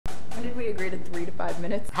35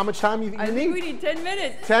 minutes. How much time you I need? think we need 10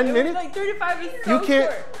 minutes. 10 minutes? Like 35 is so You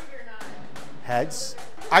can't. short. Heads.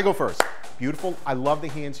 I go first. Beautiful. I love the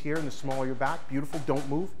hands here and the small of your back. Beautiful. Don't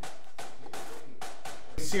move.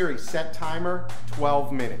 Siri, set timer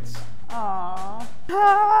 12 minutes. Aww.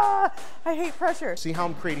 Ah, I hate pressure. See how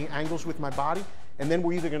I'm creating angles with my body? And then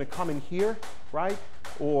we're either going to come in here, right?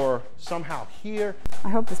 Or somehow here. I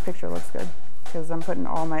hope this picture looks good because I'm putting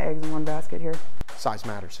all my eggs in one basket here. Size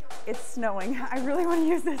matters. It's snowing. I really want to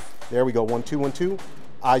use this. There we go. 1, 2, 1, 2.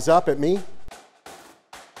 Eyes up at me.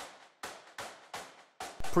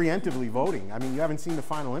 Preemptively voting. I mean, you haven't seen the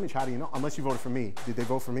final image. How do you know? Unless you voted for me. Did they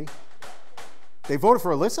vote for me? They voted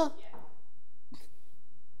for Alissa? Yeah.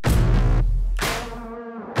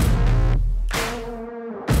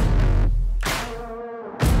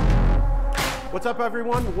 What's up,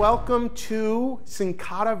 everyone? Welcome to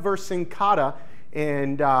Cincotta versus Cincotta.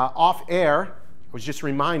 And off air, I was just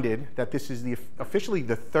reminded that this is officially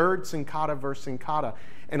the third Cincotta versus Cincotta.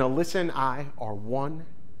 And Alissa and I are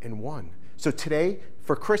 1-1. So today,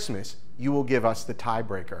 for Christmas, you will give us the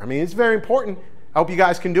tiebreaker. I mean, it's very important. I hope you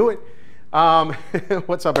guys can do it.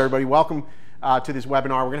 What's up, everybody? Welcome to this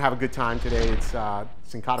webinar. We're gonna have a good time today. It's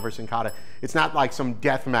Cincotta versus Cincotta. It's not like some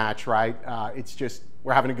death match, right? It's just,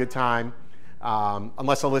 we're having a good time.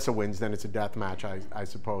 Unless Alissa wins, then it's a death match, I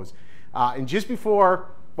suppose. And just before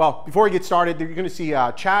we get started, you're gonna see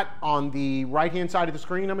chat on the right-hand side of the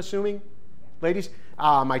screen, I'm assuming, ladies.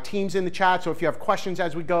 My team's in the chat, so if you have questions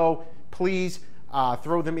as we go, please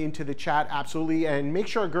throw them into the chat, absolutely. And make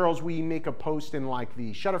sure, girls, we make a post in like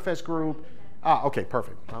the Shutterfest group. Okay,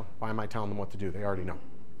 perfect. Well, why am I telling them what to do? They already know.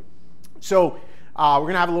 So we're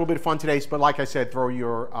gonna have a little bit of fun today, but like I said, throw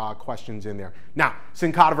your questions in there. Now,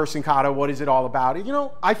 Cincotta versus Cincotta, what is it all about? You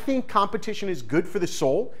know, I think competition is good for the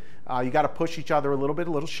soul. You gotta push each other a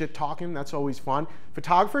little shit talking, that's always fun.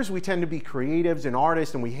 Photographers, we tend to be creatives and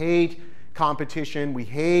artists, and we hate competition. We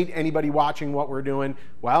hate anybody watching what we're doing.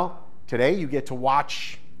 Well, today you get to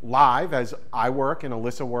watch live as I work and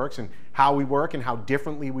Alissa works, and how we work and how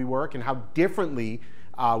differently we work and how differently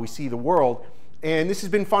we see the world. And this has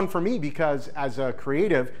been fun for me because as a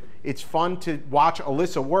creative, it's fun to watch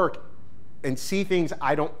Alissa work and see things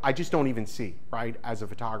I just don't even see, right, as a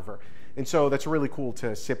photographer. And so that's really cool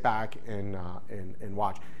to sit back and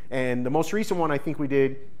watch. And the most recent one I think we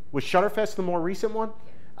did was Shutterfest, the more recent one.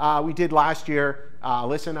 We did last year.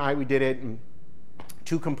 Alissa and I, we did it in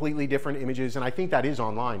 2 completely different images, and I think that is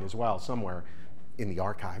online as well, somewhere in the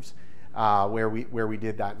archives, where we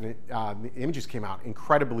did that. And the images came out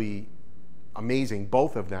incredibly amazing,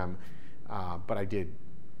 both of them, but I did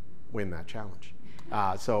win that challenge.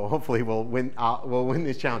 So hopefully we'll win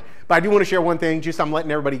this challenge. But I do want to share one thing. Just I'm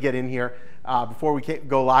letting everybody get in here before we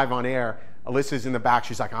go live on air. Alissa's in the back.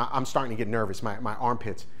 She's like, I'm starting to get nervous. My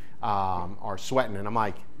armpits are sweating, and I'm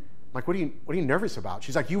like, what are you nervous about?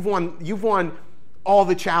 She's like, you've won all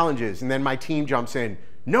the challenges. And then my team jumps in.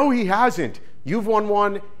 No, he hasn't. You've won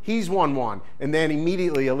one, he's won one. And then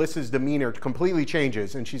immediately Alissa's demeanor completely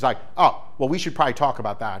changes, and she's like, oh, well, we should probably talk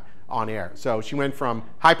about that on air. So she went from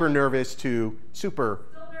hyper nervous to super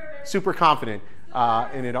confident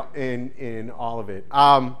in all of it.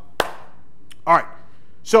 All right,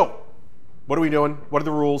 so what are we doing? What are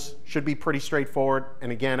the rules? Should be pretty straightforward.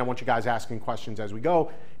 And again, I want you guys asking questions as we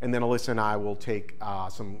go, and then Alissa and I will take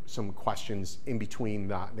some questions in between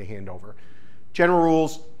the handover. General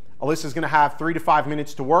rules: Alissa's gonna have 3 to 5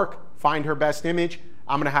 minutes to work, find her best image.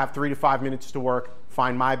 I'm gonna have 3 to 5 minutes to work,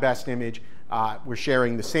 find my best image. We're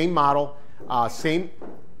sharing the same model, same.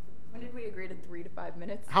 When did we agree to 3 to 5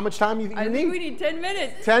 minutes? How much time you need? I think we need 10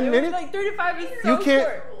 minutes. 10 minutes? Like 3 to 5 is so You can't.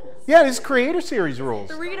 short. Yeah, this is Creator Series rules.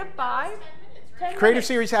 3 to 5? 10 Creator minutes.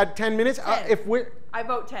 Series had 10 minutes. 10. If we're. I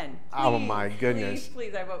vote 10. Please, Oh my goodness.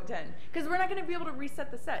 Please, I vote 10. Because we're not going to be able to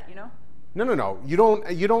reset the set, you know? No. You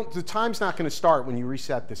don't. The time's not going to start when you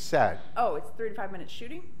reset the set. Oh, it's 3 to 5 minutes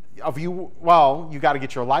shooting? Well, you got to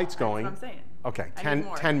get your lights going. That's what I'm saying. Okay, I need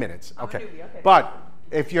 10 minutes. I'm a Okay. newbie, okay. But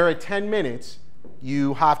if you're at 10 minutes,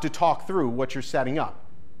 you have to talk through what you're setting up.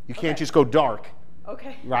 You can't just go dark.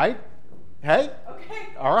 Okay. Right? Hey?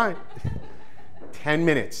 Okay. All right. 10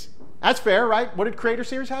 minutes. That's fair, right? What did Creator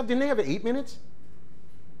Series have? Didn't they have 8 minutes?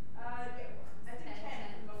 I think 10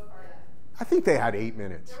 most part. I think they had 8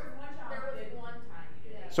 minutes. There was one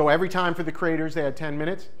time. So every time for the creators, they had 10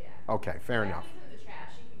 minutes? Yeah. Okay, fair enough. In the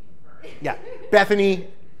chat, she can confirm. Yeah. Bethany,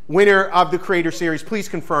 winner of the Creator Series, please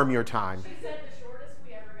confirm your time. She said the shortest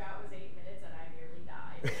we ever got was 8 minutes, and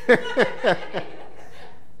I nearly died.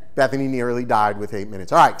 Bethany nearly died with 8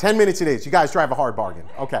 minutes. All right, 10 minutes it is. You guys drive a hard bargain.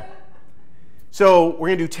 Okay. So we're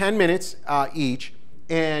going to do 10 minutes each.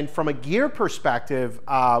 And from a gear perspective,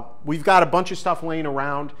 we've got a bunch of stuff laying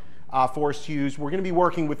around for us to use. We're going to be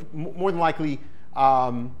working with more than likely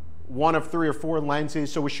one of 3 or 4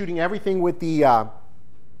 lenses. So we're shooting everything with the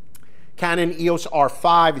Canon EOS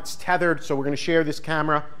R5. It's tethered, so we're going to share this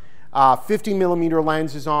camera. 50mm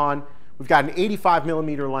lens is on. We've got an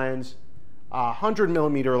 85mm lens,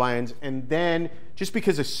 100mm lens, and then just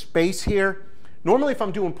because of space here, normally if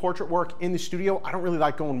I'm doing portrait work in the studio, I don't really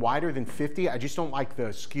like going wider than 50. I just don't like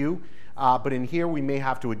the skew. But in here, we may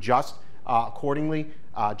have to adjust accordingly.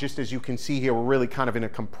 Just as you can see here, we're really kind of in a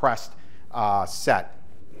compressed set.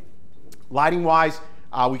 Lighting-wise,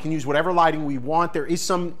 we can use whatever lighting we want. There is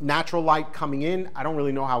some natural light coming in. I don't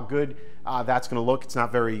really know how good that's going to look. It's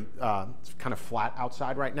not very, it's kind of flat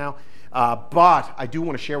outside right now. But I do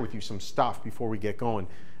want to share with you some stuff before we get going.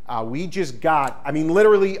 We just got, I mean,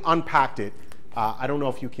 literally unpacked it. I don't know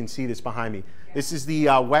if you can see this behind me. This is the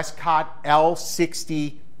Westcott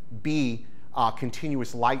L60B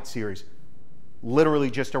continuous light series. Literally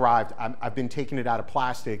just arrived. I've been taking it out of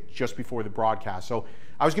plastic just before the broadcast. So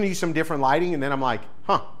I was going to use some different lighting, and then I'm like,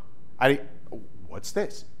 huh, what's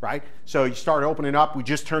this, right? So you start opening up. We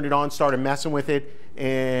just turned it on, started messing with it,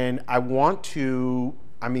 and I want to,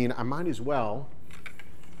 I mean, I might as well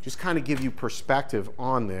just kind of give you perspective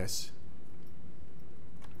on this.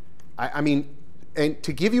 I mean, and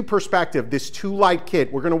to give you perspective, this 2-light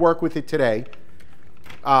kit, we're going to work with it today.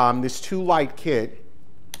 This 2-light kit,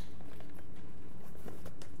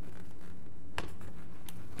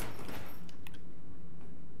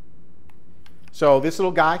 so this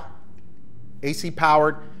little guy, AC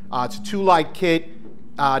powered, it's a 2-light kit.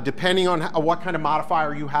 Depending on what kind of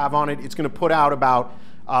modifier you have on it, it's going to put out about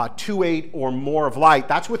 2.8 or more of light.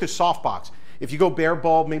 That's with a softbox. If you go bare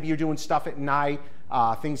bulb, maybe you're doing stuff at night,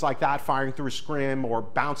 things like that, firing through a scrim or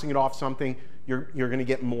bouncing it off something, you're going to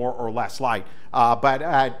get more or less light. But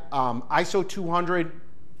at ISO 200,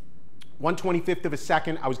 1/25th of a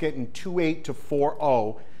second, I was getting 2.8 to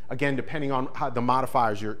 4.0, again, depending on how the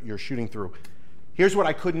modifiers you're shooting through. Here's what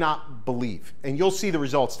I could not believe, and you'll see the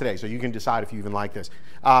results today, so you can decide if you even like this.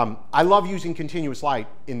 I love using continuous light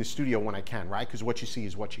in the studio when I can, right? Because what you see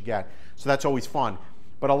is what you get. So that's always fun.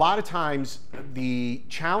 But a lot of times, the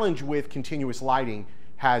challenge with continuous lighting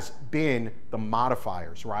has been the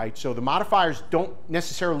modifiers, right? So the modifiers don't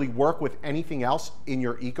necessarily work with anything else in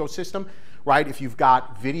your ecosystem, right? If you've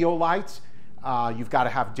got video lights, you've got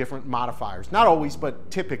to have different modifiers. Not always,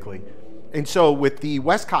 but typically. And so with the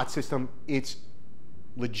Westcott system, it's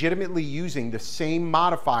legitimately using the same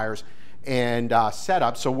modifiers and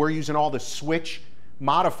setup. So we're using all the switch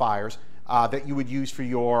modifiers that you would use for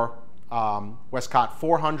your Westcott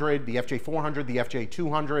 400, the FJ 400, the FJ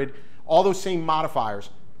 200. All those same modifiers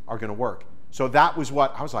are going to work. So that was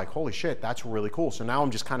what I was like, holy shit, that's really cool. So now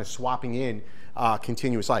I'm just kind of swapping in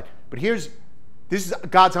continuous light. But this is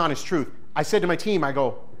God's honest truth. I said to my team, I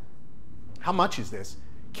go, how much is this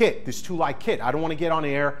kit, this 2-light kit? I don't want to get on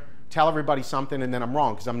air, tell everybody something, and then I'm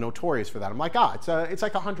wrong, because I'm notorious for that. I'm like, it's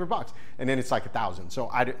like $100, and then it's like 1,000.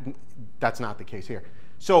 So that's not the case here.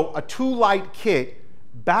 So a 2-light kit,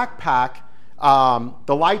 backpack,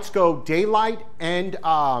 the lights go daylight and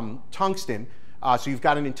tungsten. So you've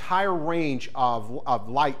got an entire range of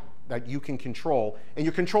light that you can control, and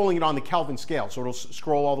you're controlling it on the Kelvin scale. So it'll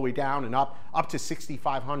scroll all the way down and up to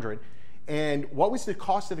 6,500. And what was the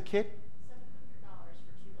cost of the kit?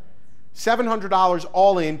 $700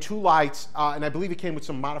 all in, 2 lights, and I believe it came with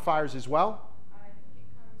some modifiers as well. I think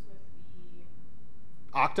it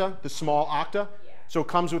comes with Octa, the small Octa. Yeah. So it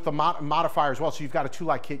comes with the modifier as well. So you've got a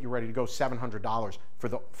 2-light kit, you're ready to go, $700 for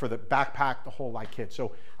the backpack, the whole light kit.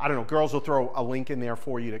 So I don't know, girls will throw a link in there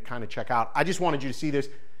for you to kind of check out. I just wanted you to see this.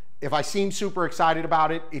 If I seem super excited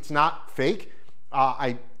about it, it's not fake.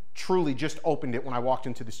 I truly just opened it when I walked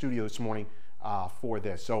into the studio this morning for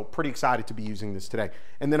this. So pretty excited to be using this today.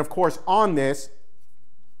 And then of course on this,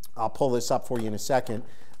 I'll pull this up for you in a second.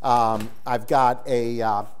 I've got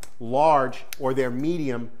a large or their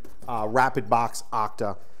medium rapid box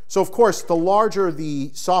Octa. So of course the larger the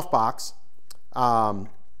softbox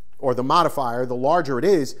or the modifier, the larger it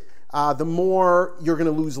is, the more you're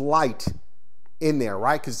going to lose light in there,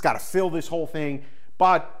 right? Because it's got to fill this whole thing.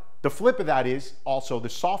 But the flip of that is also the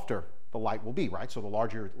softer the light will be, right? So the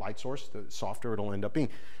larger light source, the softer it'll end up being.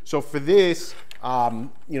 So for this,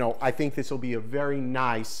 you know, I think this will be a very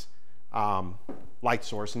nice light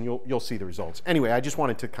source, and you'll see the results. Anyway, I just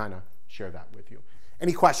wanted to kind of share that with you.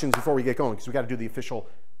 Any questions before we get going? Because we got to do the official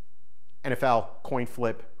NFL coin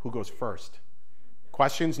flip. Who goes first?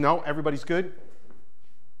 Questions? No? Everybody's good?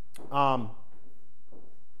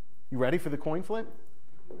 You ready for the coin flip?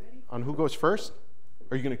 Ready? On who goes first?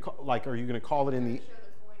 Are you gonna call it in the?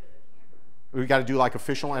 We got to do like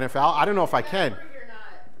official NFL. I don't know if I can.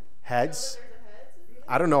 Heads.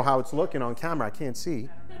 I don't know how it's looking on camera. I can't see.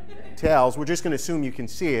 Tails. We're just going to assume you can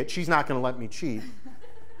see it. She's not going to let me cheat.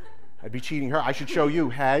 I'd be cheating her. I should show you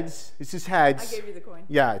heads. This is heads. I gave you the coin.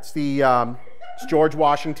 Yeah, it's the it's George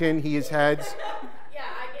Washington. He is heads. Yeah,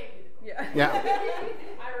 I gave you the coin. Yeah.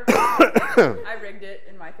 I rigged it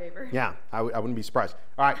in my favor. Yeah, I wouldn't be surprised.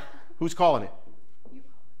 All right, who's calling it?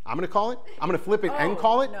 I'm going to call it? I'm going to flip it and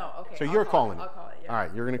call it? No, okay. So you're calling it. I'll call it, yeah. All right,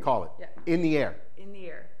 you're going to call it. Yeah. In the air. In the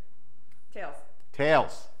air. Tails.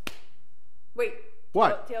 Tails. Wait.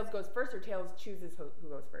 What? Tails goes first, or Tails chooses who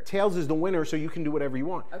goes first? Tails is the winner, so you can do whatever you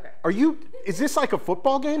want. Okay. Is this like a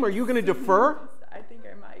football game? Are you going to defer? I think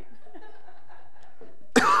I might.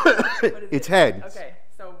 It's heads. Okay,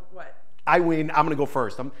 so what? I win. I'm going to go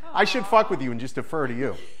first. I should fuck with you and just defer to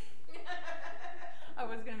you. I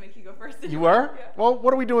was going to make you go first. You were? Yeah. Well,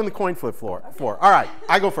 what are we doing the coin flip for? All right,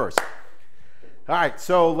 I go first. All right,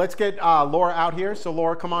 so let's get Laura out here. So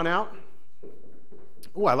Laura, come on out.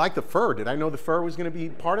 Oh, I like the fur. Did I know the fur was going to be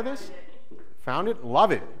part of this? Found it?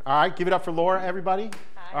 Love it. All right, give it up for Laura, everybody.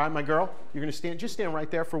 Hi. All right, my girl. You're going to just stand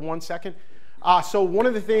right there for 1 second. So one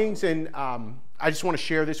of the things, and I just want to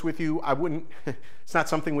share this with you. It's not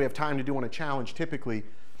something we have time to do on a challenge typically,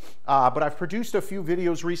 but I've produced a few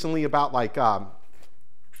videos recently about like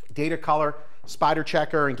data color, spider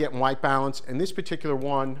checker, and getting white balance. And this particular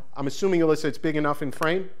one, I'm assuming, Alyssa, it's big enough in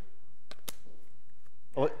frame?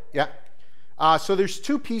 Yeah. So there's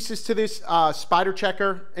two pieces to this spider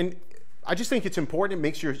checker, and I just think it's important. It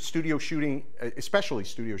makes your studio shooting, especially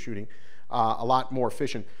studio shooting, a lot more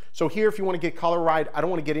efficient. So here, if you want to get color right, I don't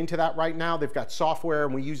want to get into that right now. They've got software,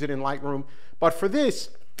 and we use it in Lightroom. But for this,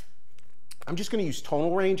 I'm just going to use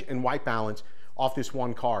tonal range and white balance off this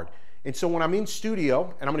one card. And so when I'm in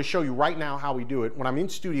studio, and I'm going to show you right now how we do it. When I'm in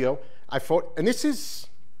studio, and this is,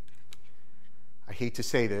 I hate to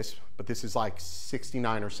say this, but this is like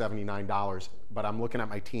 $69 or $79, but I'm looking at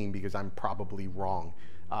my team because I'm probably wrong.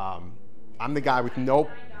 I'm the guy with no...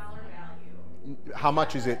 How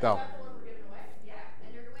much is it though?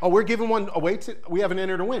 Oh, we're giving one away? We have an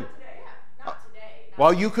enter to win. Not today.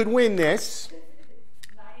 Well, you could win this.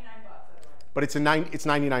 99 bucks. But it's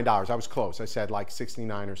 $99. I was close. I said like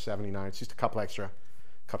 69 or 79. It's just a couple extra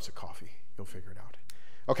cups of coffee. You'll figure it out.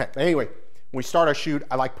 Okay, anyway, when we start our shoot,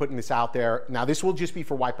 I like putting this out there. Now this will just be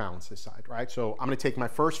for white balance this side, right? So I'm gonna take my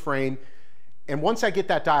first frame, and once I get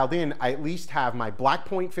that dialed in, I at least have my black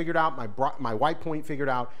point figured out, my white point figured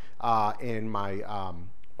out, and my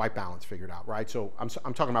white balance figured out, right? So I'm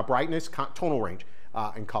talking about brightness, tonal range,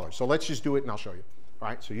 and color. So let's just do it and I'll show you. All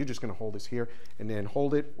right, so you're just gonna hold this here and then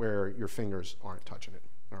hold it where your fingers aren't touching it.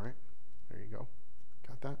 All right, there you go.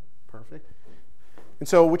 Got that? Perfect. And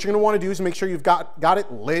so what you're gonna wanna do is make sure you've got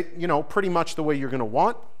it lit, you know, pretty much the way you're gonna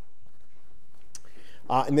want.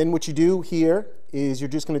 And then what you do here is you're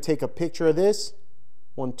just gonna take a picture of this,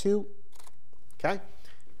 1, 2, okay?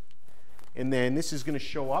 And then this is gonna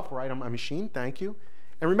show up right on my machine, thank you.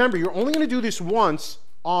 And remember, you're only gonna do this once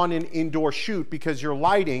on an indoor shoot because your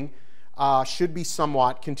lighting should be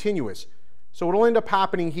somewhat continuous. So what'll end up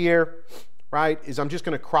happening here, right, is I'm just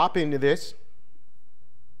gonna crop into this.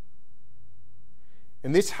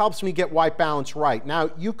 And this helps me get white balance right.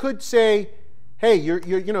 Now, you could say, hey,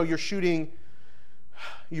 you're shooting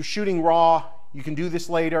raw, you can do this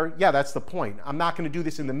later. Yeah, that's the point. I'm not gonna do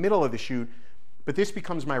this in the middle of the shoot, but this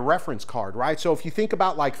becomes my reference card, right? So if you think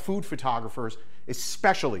about like food photographers,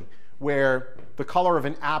 especially where the color of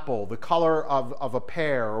an apple, the color of a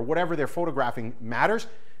pear, or whatever they're photographing matters,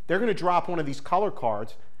 they're gonna drop one of these color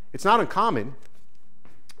cards. It's not uncommon.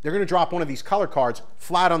 They're gonna drop one of these color cards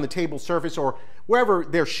flat on the table surface or wherever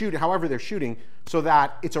they're shooting, however they're shooting, so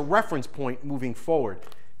that it's a reference point moving forward.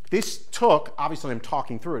 This took, obviously I'm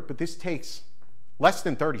talking through it, but this takes less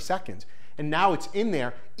than 30 seconds. And now it's in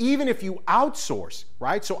there, even if you outsource,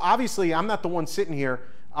 right? So obviously I'm not the one sitting here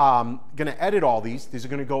gonna edit all these. These are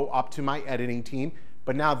gonna go up to my editing team,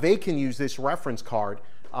 but now they can use this reference card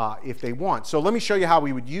if they want. So let me show you how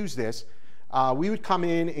we would use this. We would come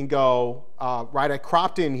in and go, right, I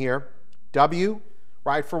cropped in here, W,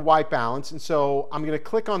 right, for white balance. And so I'm gonna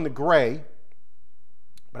click on the gray,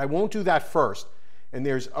 but I won't do that first. And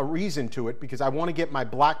there's a reason to it because I wanna get my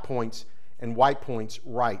black points and white points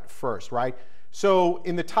right first, right? So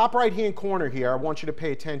in the top right-hand corner here, I want you to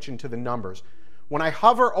pay attention to the numbers. When I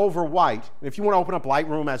hover over white, and if you want to open up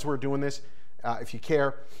Lightroom as we're doing this, if you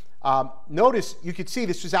care, notice you could see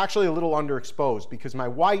this is actually a little underexposed because my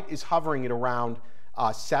white is hovering at around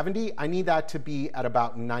 70. I need that to be at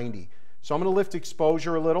about 90. So I'm going to lift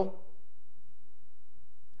exposure a little.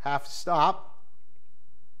 Half stop.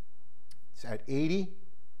 It's at 80.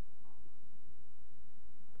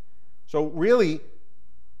 So really,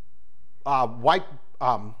 white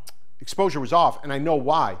exposure was off, and I know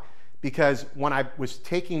why. Because when I was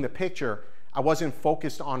taking the picture, I wasn't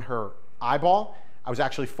focused on her eyeball. I was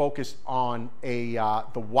actually focused on the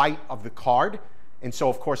white of the card. And so,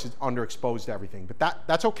 of course, it's underexposed to everything. But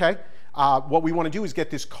that's okay. What we want to do is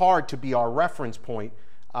get this card to be our reference point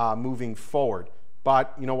moving forward.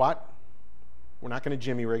 But you know what? We're not going to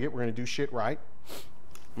jimmy rig it. We're going to do shit right.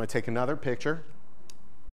 I'm going to take another picture.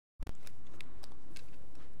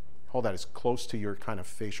 Hold that as close to your kind of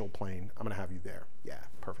facial plane. I'm going to have you there. Yeah,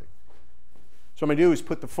 perfect. So what I'm going to do is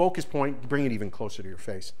put the focus point, bring it even closer to your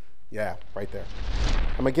face. Yeah, right there.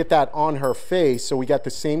 I'm going to get that on her face so we got the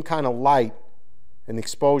same kind of light and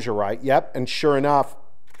exposure, right? Yep, and sure enough,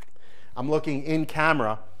 I'm looking in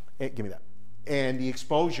camera. Give me that. And the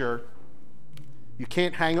exposure, you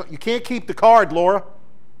can't keep the card, Laura.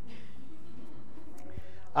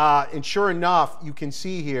 And sure enough, you can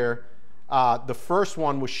see here, the first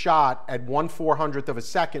one was shot at 1/400th of a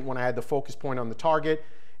second when I had the focus point on the target,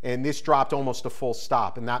 and this dropped almost a full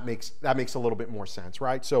stop, and that makes a little bit more sense,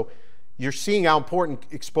 right? So you're seeing how important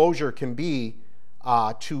exposure can be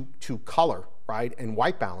to color, right, and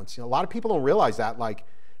white balance. You know, a lot of people don't realize that, like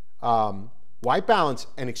white balance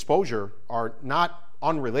and exposure are not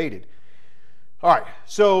unrelated. All right,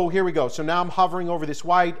 so here we go. So now I'm hovering over this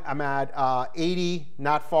white. I'm at 80,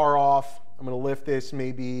 not far off. I'm going to lift this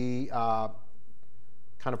maybe kind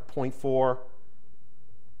of 0.4.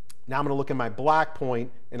 Now I'm going to look at my black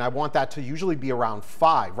point, and I want that to usually be around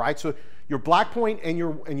 5, right? So your black point and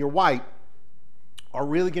your white are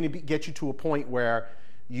really going to get you to a point where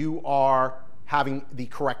you are having the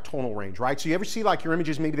correct tonal range, right? So you ever see like your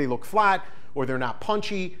images, maybe they look flat or they're not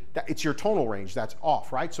punchy, it's your tonal range that's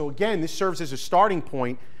off, right? So again, this serves as a starting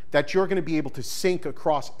point that you're going to be able to sync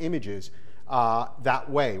across images that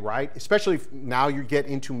way, right? Especially if now you get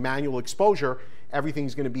into manual exposure,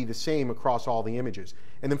 everything's going to be the same across all the images.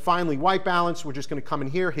 And then finally, white balance, we're just going to come in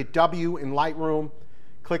here, hit W in Lightroom,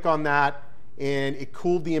 click on that, and it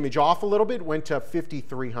cooled the image off a little bit, went to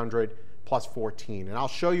 5300 plus 14. And I'll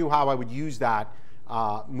show you how I would use that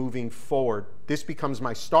moving forward. This becomes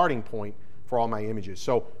my starting point for all my images.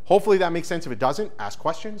 So hopefully that makes sense. If it doesn't, ask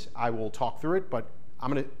questions. I will talk through it, but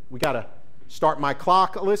we got to start my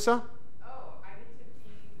clock, Alyssa.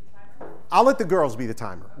 I'll let the girls be the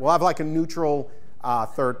timer. We'll have like a neutral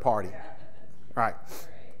third party. All right.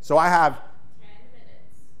 So I have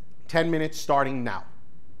 10 minutes starting now.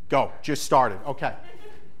 Go. Just started. Okay.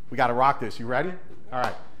 We got to rock this. You ready? All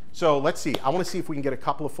right. So let's see. I want to see if we can get a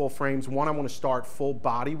couple of full frames. One, I want to start full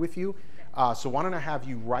body with you. So why don't I have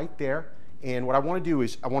you right there? And what I want to do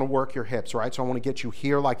is I want to work your hips, right? So I want to get you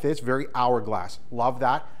here like this, very hourglass. Love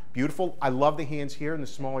that. Beautiful. I love the hands here and the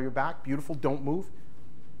small of your back. Beautiful. Don't move.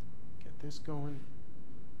 This going.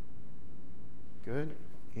 Good.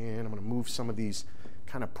 And I'm going to move some of these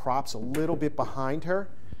kind of props a little bit behind her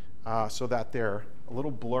so that they're a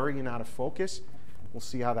little blurry and out of focus. We'll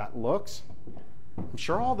see how that looks. I'm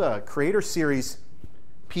sure all the Creator Series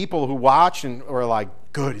people who watch and are like,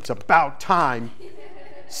 good, it's about time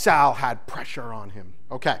Sal had pressure on him.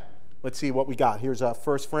 Okay, let's see what we got. Here's our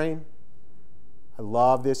first frame. I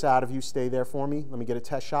love this out of you. Stay there for me. Let me get a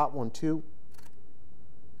test shot. 1, 2.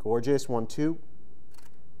 Gorgeous. 1, 2.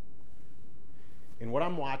 And what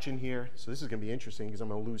I'm watching here, so this is going to be interesting because I'm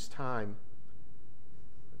going to lose time.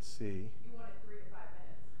 Let's see. You wanted 3 to 5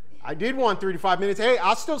 minutes. I did want 3 to 5 minutes. Hey,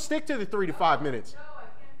 I'll still stick to the 3 to 5 minutes. No, I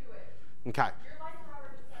can't do it. Okay. Your lights are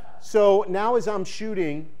already set up. So now as I'm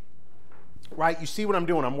shooting, right, you see what I'm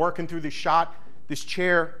doing. I'm working through this shot. This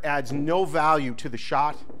chair adds no value to the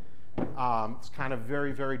shot. It's kind of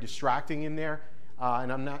very, very distracting in there.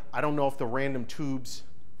 And I don't know if the random tubes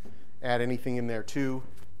add anything in there too.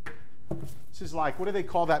 This is like, what do they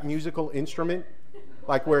call that musical instrument?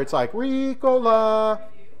 Like where it's like, Ricola.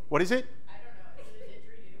 What is it? I don't know. Is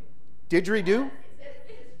it a didgeridoo? Didgeridoo? Is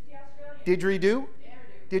it the Australian? Didgeridoo?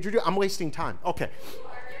 Didgeridoo? I'm wasting time. Okay.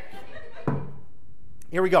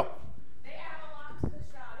 Here we go. They add a lot to the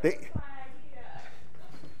shot. It was my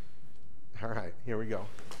idea. All right, here we go.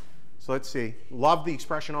 So let's see. Love the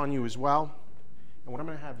expression on you as well. And what I'm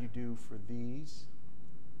going to have you do for these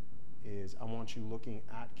is I want you looking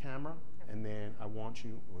at camera, and then I want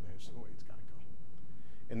you, oh, there's the way it's got to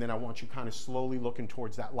go. And then I want you kind of slowly looking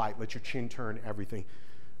towards that light. Let your chin turn, everything.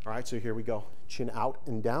 All right, so here we go. Chin out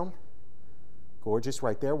and down. Gorgeous,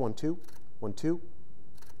 right there. 1, 2. 1, 2.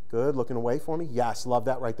 Good, looking away for me. Yes, love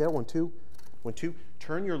that right there. 1, 2. 1, 2.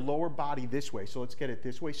 Turn your lower body this way. So let's get it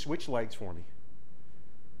this way. Switch legs for me.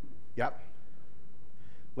 Yep.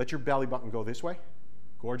 Let your belly button go this way.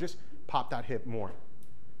 Gorgeous. Pop that hip more.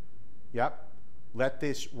 Yep. Let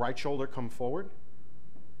this right shoulder come forward.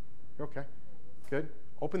 You're okay. Good.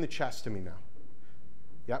 Open the chest to me now.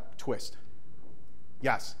 Yep, twist.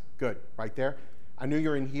 Yes, good. Right there. I knew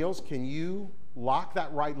you're in heels. Can you lock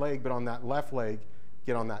that right leg, but on that left leg,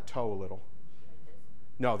 get on that toe a little?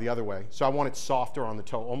 No, the other way. So I want it softer on the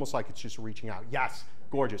toe, almost like it's just reaching out. Yes,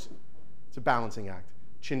 gorgeous. It's a balancing act.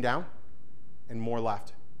 Chin down and more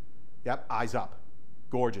left. Yep, eyes up.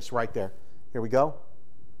 Gorgeous, right there. Here we go.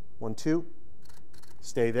 1, 2.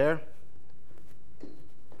 Stay there.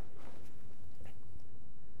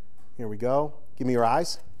 Here we go. Give me your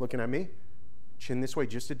eyes, looking at me. Chin this way,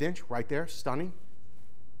 just a dinch, right there, stunning.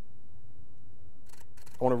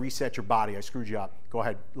 I want to reset your body. I screwed you up. Go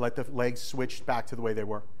ahead. Let the legs switch back to the way they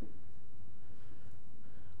were.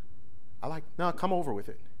 No, come over with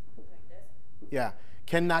it. Like this? Yeah.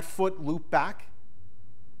 Can that foot loop back?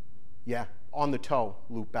 Yeah. On the toe,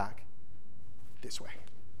 loop back. This way.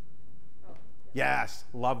 Oh. Yes.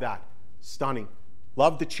 Love that. Stunning.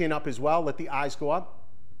 Love the chin up as well. Let the eyes go up.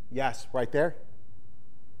 Yes. Right there.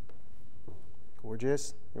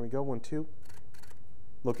 Gorgeous. Here we go. 1, 2.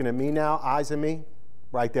 Looking at me now. Eyes at me.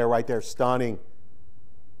 Right there, right there. Stunning.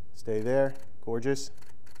 Stay there. Gorgeous.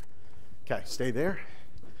 Okay, stay there.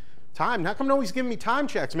 Time. How come nobody's giving me time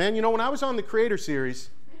checks, man? You know, when I was on the Creator Series,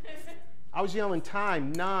 I was yelling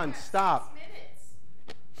time non-stop. 6 minutes.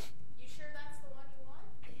 You sure that's the one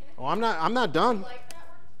you want? Oh, I'm not done. You like that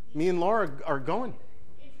one? Me and Laura are going.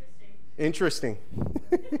 Interesting. Interesting.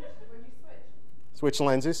 Where'd you switch? Switch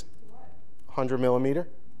lenses. What? 100 millimeter.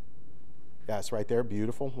 Yes, right there.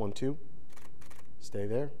 Beautiful. 1, 2. Stay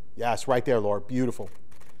there. Yes, right there, Laura. Beautiful.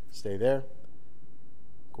 Stay there.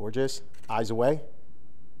 Gorgeous. Eyes away.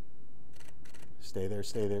 Stay there,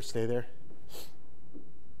 stay there, stay there.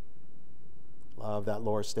 Love that,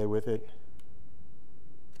 Laura. Stay with it.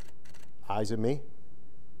 Eyes at me.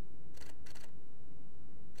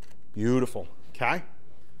 Beautiful. Okay.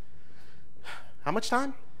 How much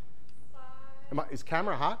time? 5. Is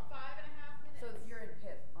camera hot? 5.5 minutes. So you're in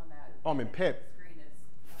pit on that. Oh, I'm in pit. Screen is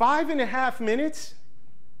 5.5 minutes?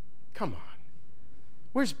 Come on.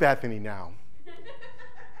 Where's Bethany now?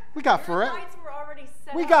 We got forever. Lights were already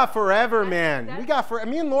set We up. got forever, man. We got forever.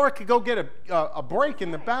 Me and Laura could go get a break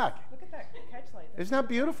in the back. Look at that catch light. Isn't that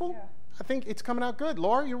beautiful? Yeah. I think it's coming out good.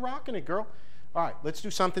 Laura, you're rocking it, girl. All right, let's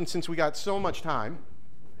do something since we got so much time.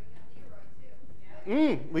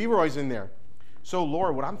 Leroy's in there. So,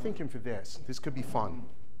 Laura, what I'm thinking for this could be fun,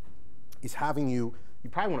 is having you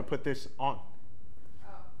probably want to put this on. Oh,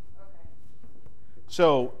 okay.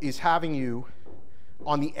 So, is having you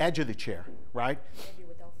on the edge of the chair, right? Maybe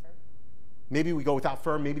without fur. Maybe we go without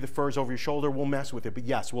fur. Maybe the fur's over your shoulder. We'll mess with it. But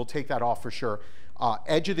yes, we'll take that off for sure.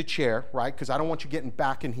 Edge of the chair, right? Because I don't want you getting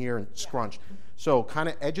back in here and scrunched. So kind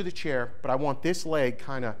of edge of the chair, but I want this leg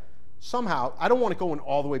kind of somehow, I don't want it going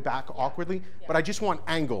all the way back awkwardly, but I just want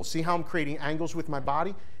angles. See how I'm creating angles with my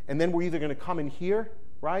body? And then we're either going to come in here,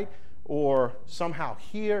 right? Or somehow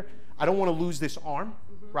here. I don't want to lose this arm,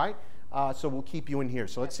 right? So we'll keep you in here.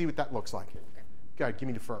 So let's see what that looks like. Okay, give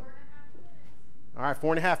me the fur. All right,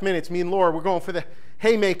 4.5 minutes. Me and Laura, we're going for the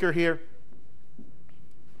haymaker here.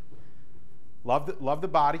 Love the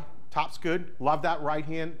body. Top's good. Love that right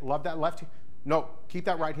hand. Love that left hand. No, keep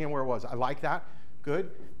that right hand where it was. I like that.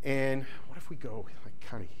 Good. And what if we go like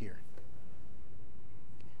kind of here?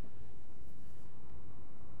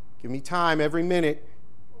 Give me time every minute.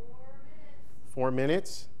 4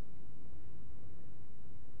 minutes.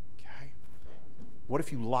 Okay. What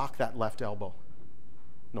if you lock that left elbow?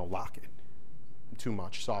 No, lock it. Too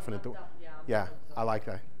much. Soften it. Yeah, I like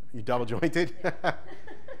that. You double jointed?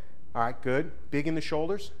 All right, good. Big in the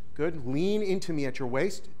shoulders. Good. Lean into me at your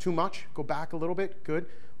waist. Too much. Go back a little bit. Good.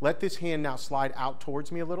 Let this hand now slide out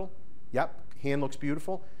towards me a little. Yep. Hand looks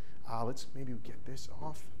beautiful. Let's maybe get this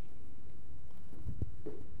off.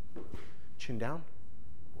 Chin down.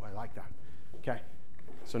 Oh, I like that. Okay.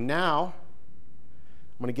 So now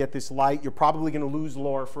I'm going to get this light. You're probably going to lose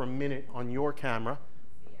Laura for a minute on your camera.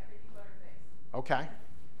 Okay.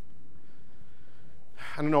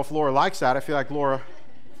 I don't know if Laura likes that. I feel like Laura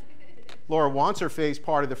wants her face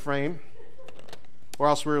part of the frame. Or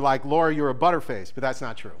else we're like, Laura, you're a butterface. But that's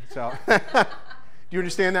not true. So do you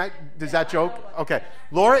understand that? Does that joke? Okay.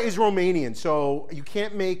 Laura is Romanian, so you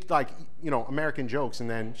can't make like, American jokes and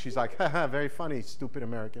then she's like, haha, very funny, stupid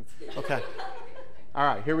American. Okay. All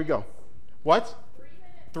right, here we go. What?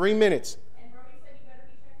 3 minutes. And Brody said you better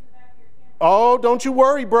be checking the back of your camera. Oh, don't you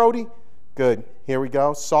worry, Brody. Good. Here we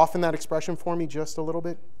go. Soften that expression for me just a little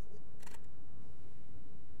bit.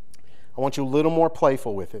 I want you a little more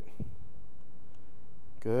playful with it.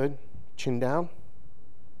 Good. Chin down.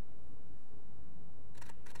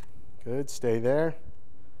 Good, stay there.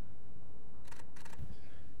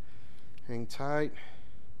 Hang tight.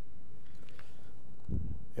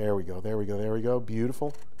 There we go, there we go, there we go.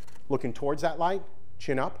 Beautiful. Looking towards that light,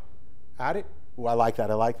 chin up, at it. Ooh, I like that,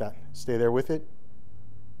 I like that. Stay there with it.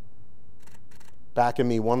 Back at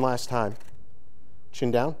me one last time. Chin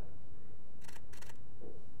down.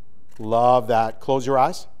 Love that. Close your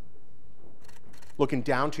eyes. Looking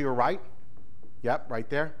down to your right. Yep, right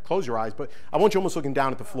there. Close your eyes, but I want you almost looking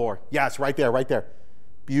down at the floor. Yes, right there, right there.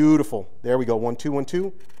 Beautiful. There we go. 1, 2, 1,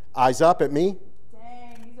 2. Eyes up at me.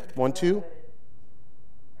 Dang, these are 1, 2.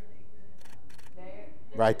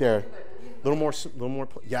 good. Right there. A little more.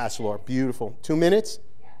 Yes, Laura. Beautiful. 2 minutes.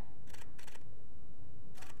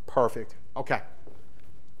 Perfect. Okay.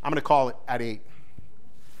 I'm going to call it at 8.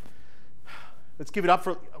 Let's give it up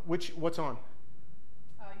for what's on?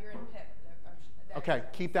 You're in PIP. Okay,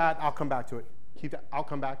 keep that. I'll come back to it. Keep that. I'll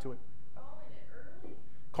come back to it. Calling it early?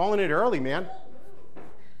 Calling it early, man.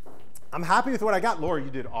 I'm happy with what I got. Laura, you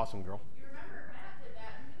did awesome, girl. You remember Matt did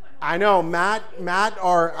that and he went home.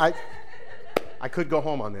 I know, I could go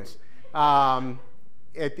home on this.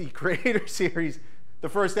 At the Creator Series, the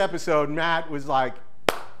first episode, Matt was like,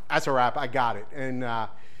 that's a wrap, I got it. And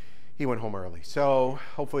he went home early. So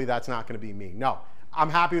hopefully that's not going to be me. No, I'm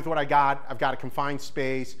happy with what I got. I've got a confined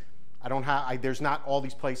space. There's not all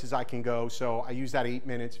these places I can go. So I use that 8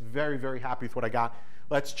 minutes. Very, very happy with what I got.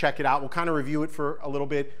 Let's check it out. We'll kind of review it for a little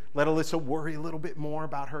bit. Let Alissa worry a little bit more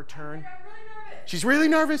about her turn. I'm really nervous. She's really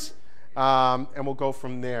nervous. And we'll go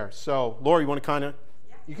from there. So, Laura, you want to kind of,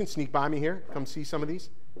 you can sneak by me here. Come see some of these.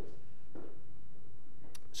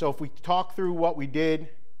 So if we talk through what we did.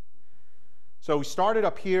 So we started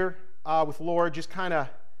up here with Laura, just kind of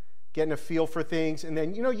getting a feel for things. And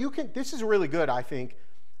then, this is really good, I think,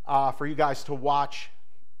 for you guys to watch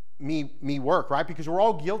me work, right? Because we're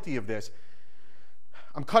all guilty of this.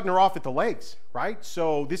 I'm cutting her off at the legs, right?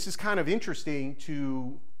 So this is kind of interesting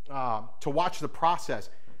to watch the process.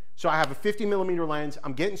 So I have a 50mm lens.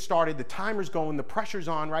 I'm getting started. The timer's going. The pressure's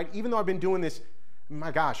on, right? Even though I've been doing this,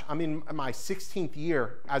 my gosh, I'm in my 16th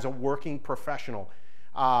year as a working professional.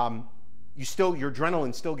 Your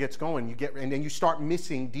adrenaline still gets going. And then you start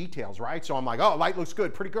missing details, right? So I'm like, oh, light looks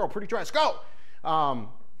good. Pretty girl, pretty dress, go. What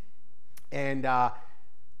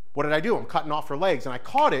did I do? I'm cutting off her legs, and I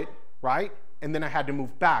caught it, right? And then I had to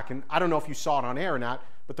move back. And I don't know if you saw it on air or not,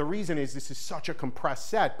 but the reason is this is such a compressed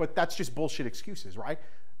set, but that's just bullshit excuses, right?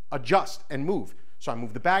 Adjust and move. So I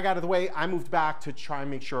moved the bag out of the way. I moved back to try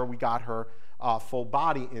and make sure we got her full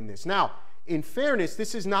body in this. Now, in fairness,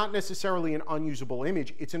 this is not necessarily an unusable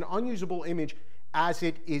image. It's an unusable image as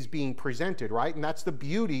it is being presented, right? And that's the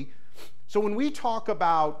beauty. So when we talk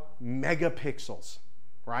about megapixels,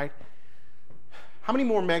 right? How many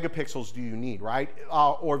more megapixels do you need, right?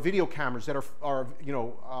 Or video cameras that are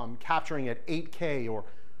capturing at 8K, or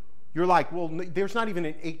you're like, well, there's not even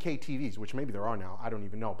an 8K TVs, which maybe there are now, I don't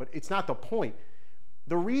even know, but it's not the point.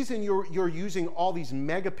 The reason you're using all these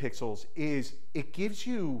megapixels is it gives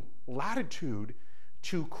you latitude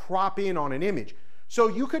to crop in on an image. So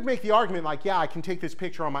you could make the argument like, yeah, I can take this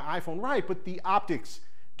picture on my iPhone, right? But the optics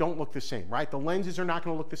don't look the same, right? The lenses are not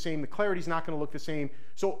going to look the same. The clarity's not going to look the same.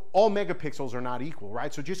 So all megapixels are not equal,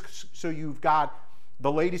 right? So just so you've got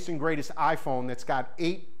the latest and greatest iPhone that's got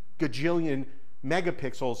 8 gajillion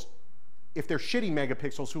megapixels, if they're shitty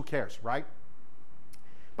megapixels, who cares, right?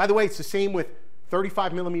 By the way, it's the same with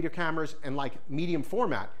 35mm cameras and like medium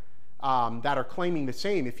format that are claiming the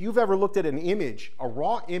same. If you've ever looked at an image, a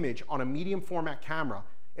raw image on a medium format camera,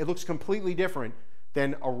 it looks completely different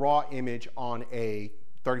than a raw image on a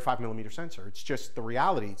 35mm sensor. It's just the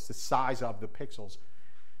reality. It's the size of the pixels.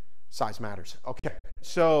 Size matters. Okay,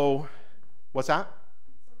 so what's that?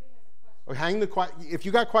 If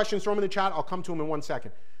you got questions, throw them in the chat. I'll come to them in 1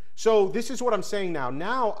 second. So this is what I'm saying now.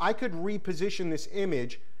 Now I could reposition this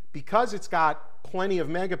image because it's got plenty of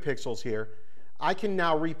megapixels here. I can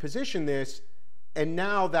now reposition this, and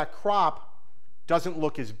now that crop doesn't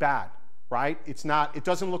look as bad, right? It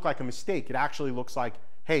doesn't look like a mistake. It actually looks like,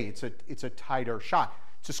 hey, it's a tighter shot.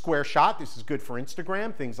 It's a square shot. This is good for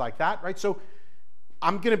Instagram, things like that, right? So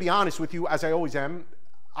I'm going to be honest with you, as I always am.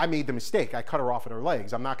 I made the mistake. I cut her off at her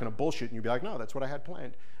legs. I'm not going to bullshit and you'd be like, no, that's what I had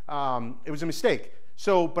planned. It was a mistake.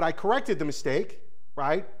 So, but I corrected the mistake,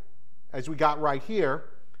 right? As we got right here.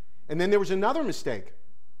 And then there was another mistake.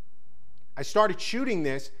 I started shooting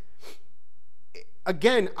this.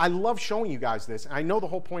 Again, I love showing you guys this. And I know the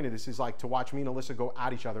whole point of this is like to watch me and Alissa go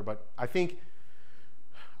at each other, but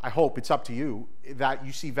I hope it's up to you that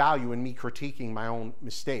you see value in me critiquing my own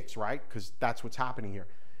mistakes, right? Because that's what's happening here.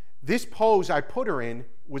 This pose I put her in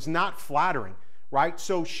was not flattering, right?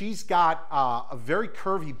 So she's got a very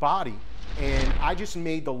curvy body, and I just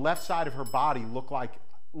made the left side of her body look like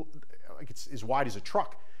it's as wide as a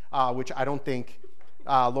truck, which I don't think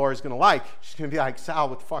Laura's gonna like. She's gonna be like, Sal,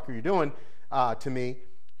 what the fuck are you doing to me?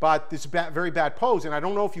 But this is a very bad pose, and I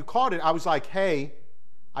don't know if you caught it. I was like, hey,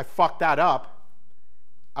 I fucked that up.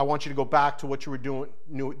 I want you to go back to what you were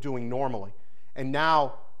doing normally. And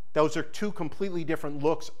now those are two completely different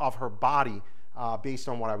looks of her body based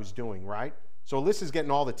on what I was doing, right? So Alyssa's getting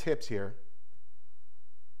all the tips here.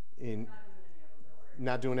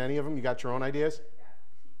 Not doing any of them? You got your own ideas? Yeah.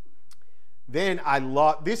 Then I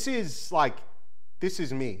love, this is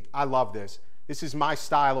me. I love this. This is my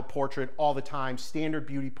style of portrait all the time, standard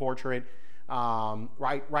beauty portrait.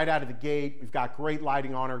 Right out of the gate, we've got great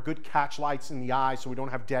lighting on her, good catch lights in the eyes so we don't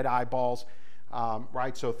have dead eyeballs,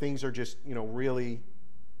 right? So things are just, you know, really,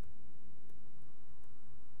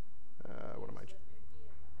 what am I?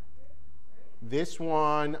 This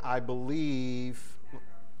one, I believe, let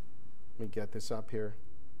me get this up here.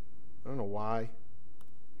 I don't know why.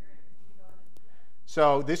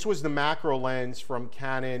 So this was the macro lens from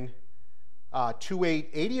Canon,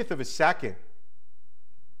 2.8, 80th of a second.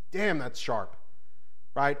 Damn, that's sharp,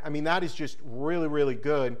 right? I mean, that is just really, really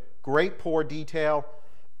good. Great pore detail.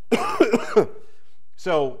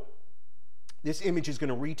 So this image is going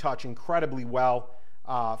to retouch incredibly well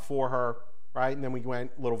for her, right? And then we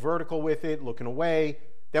went a little vertical with it, looking away.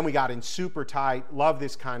 Then we got in super tight. Love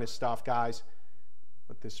this kind of stuff, guys.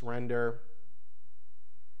 Let this render.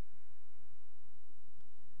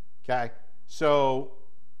 Okay, so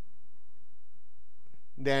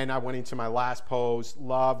then I went into my last pose.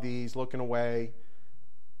 Love these, looking away,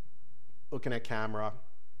 looking at camera,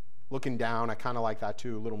 looking down. I kind of like that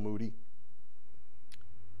too, a little moody.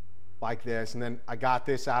 Like this. And then I got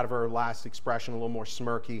this out of her last expression, a little more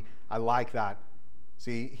smirky. I like that.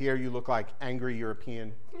 See, here you look like angry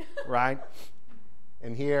European, right?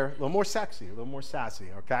 And here, a little more sexy, a little more sassy,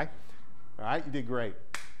 okay? All right, you did great.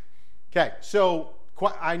 Okay, so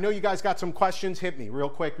I know you guys got some questions. Hit me real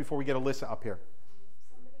quick before we get Alissa up here.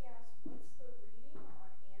 Somebody asked, what's the reading on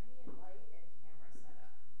ambient light and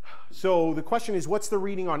camera setup? So the question is, what's the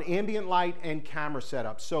reading on ambient light and camera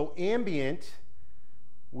setup? So ambient,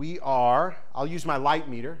 I'll use my light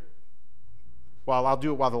meter. Well, I'll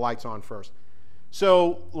do it while the light's on first.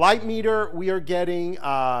 So light meter, we are getting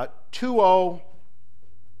 2.0,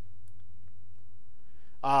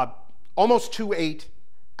 almost 2.8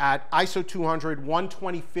 at ISO 200,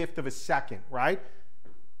 1/25th of a second, right?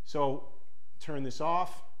 So turn this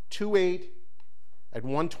off, 2.8 at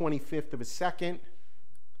 1/25th of a second.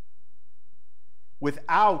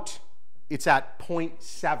 Without, it's at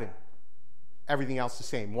 0.7. Everything else the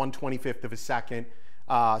same, 1/25th of a second.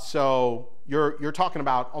 So you're talking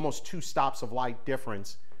about almost 2 stops of light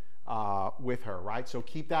difference with her, right? So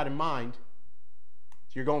keep that in mind.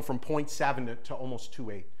 So you're going from 0.7 to almost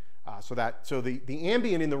 2.8. So the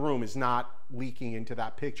ambient in the room is not leaking into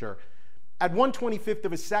that picture. At 1/25th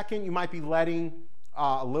of a second, you might be letting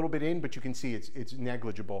a little bit in, but you can see it's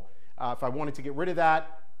negligible. If I wanted to get rid of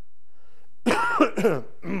that,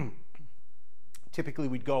 typically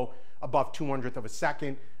we'd go above 200th of a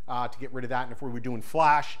second to get rid of that. And if we were doing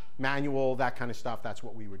flash, manual, that kind of stuff, that's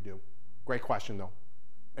what we would do. Great question, though.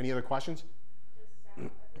 Any other questions? Does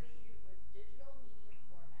Sal ever shoot with digital medium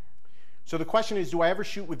format? So the question is, do I ever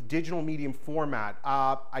shoot with digital medium format?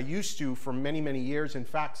 I used to for many, many years. In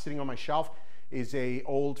fact, sitting on my shelf is a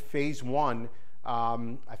old Phase 1.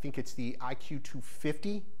 I think it's the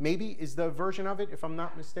IQ250, maybe, is the version of it, if I'm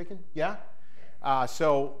not mistaken. Yeah?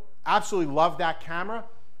 So absolutely love that camera.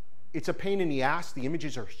 It's a pain in the ass. The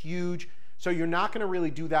images are huge. So you're not going to really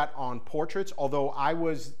do that on portraits, although I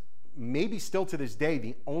was, maybe still to this day,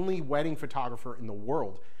 the only wedding photographer in the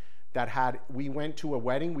world that we went to a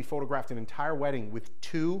wedding, we photographed an entire wedding with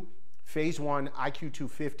 2 Phase 1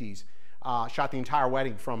 IQ250s, shot the entire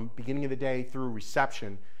wedding from beginning of the day through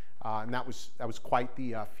reception, and that was quite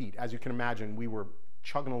the feat. As you can imagine, we were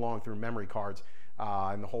chugging along through memory cards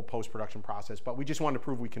and the whole post-production process, but we just wanted to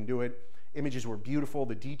prove we can do it. Images were beautiful,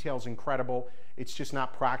 the detail's incredible. It's just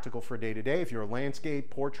not practical for day-to-day. If you're a landscape,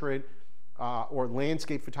 portrait, or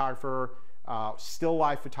landscape photographer, still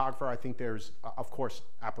life photographer, I think there's, of course,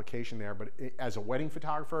 application there, but as a wedding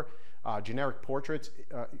photographer, generic portraits,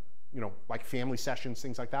 you know, like family sessions,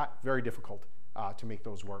 things like that, very difficult to make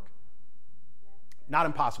those work. Not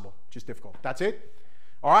impossible, just difficult. That's it.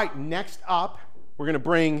 All right, next up, we're going to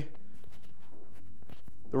bring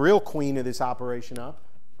the real queen of this operation up.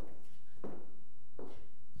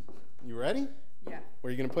 You ready? Yeah. Where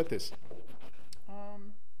are you going to put this?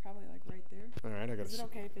 Probably like right there. All right, I got to Is it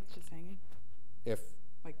okay if it's just hanging? If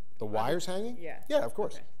The wire's hanging? Yeah. Yeah, of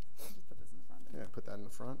course. Okay. Just put this in the front. Yeah, put that in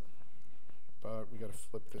the front. But we got to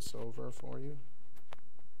flip this over for you.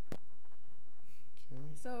 Okay.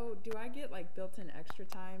 So do I get like built-in extra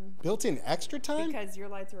time? Built-in extra time? Because your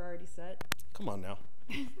lights are already set? Come on now.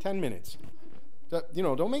 10 minutes. You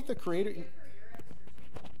know, don't make the creator...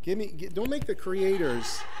 Don't make the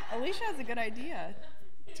creators... Alicia has a good idea.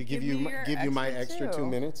 To give you my extra 2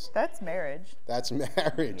 minutes? That's marriage. That's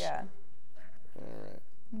marriage. Yeah. All right.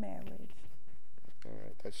 Marriage. All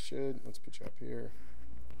right, that should, let's put you up here.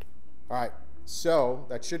 All right, so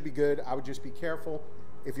that should be good. I would just be careful.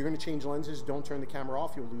 If you're going to change lenses, don't turn the camera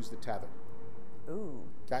off. You'll lose the tether. Ooh.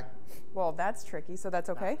 Okay? Well, that's tricky, so that's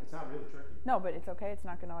okay? It's not really tricky. No, but it's okay? It's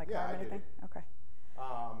not going to like harm anything? Okay.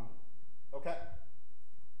 Okay.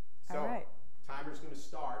 So, all right. Timer's going to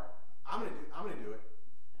start. I'm going to do it.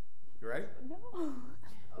 You ready? No.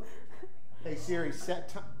 Hey Siri,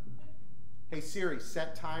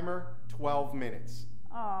 set timer 12 minutes.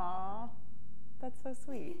 Aww, that's so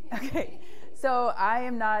sweet. Okay, so I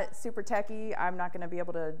am not super techie. I'm not going to be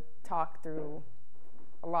able to talk through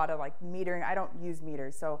a lot of like metering. I don't use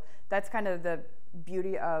meters, so that's kind of the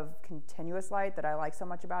beauty of continuous light that I like so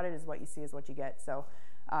much about it, is what you see is what you get. So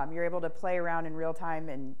you're able to play around in real time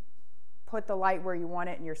and put the light where you want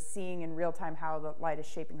it, and you're seeing in real time how the light is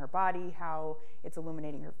shaping her body, how it's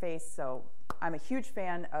illuminating her face. So I'm a huge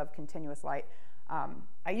fan of continuous light.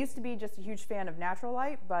 I used to be just a huge fan of natural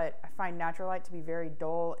light, but I find natural light to be very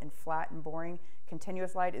dull and flat and boring.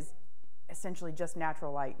 Continuous light is essentially just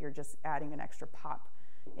natural light. You're just adding an extra pop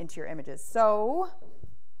into your images. So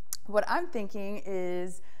what I'm thinking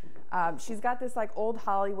is she's got this like old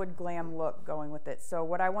Hollywood glam look going with it. So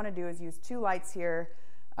what I want to do is use 2 lights here.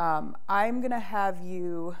 I'm gonna have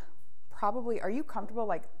you probably, are you comfortable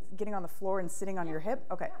like getting on the floor and sitting on your hip?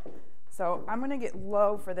 Okay, so I'm gonna get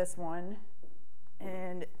low for this one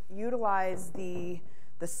and utilize the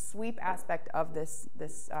sweep aspect of this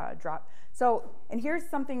drop. So, and here's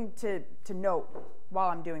something to note while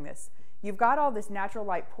I'm doing this. You've got all this natural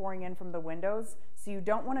light pouring in from the windows, so you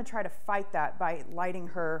don't want to try to fight that by lighting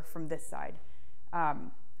her from this side.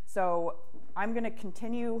 So I'm going to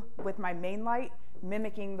continue with my main light,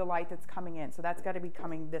 mimicking the light that's coming in. So that's got to be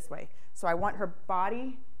coming this way. So I want her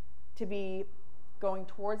body to be going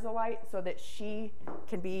towards the light so that she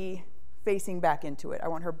can be facing back into it. I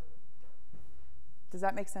want her, does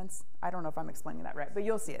that make sense? I don't know if I'm explaining that right, but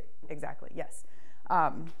you'll see it. Exactly, yes.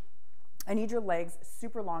 I need your legs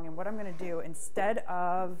super long, and what I'm gonna do, instead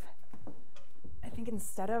of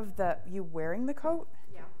you wearing the coat,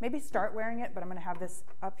 maybe start wearing it, but I'm gonna have this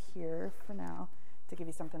up here for now to give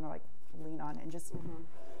you something to like lean on, and just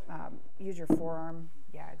use your forearm.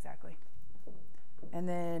 Yeah, exactly. And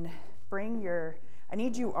then I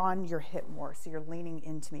need you on your hip more, so you're leaning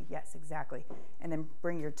into me. Yes, exactly. And then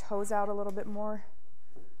bring your toes out a little bit more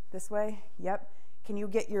this way. Yep. Can you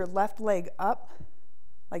get your left leg up?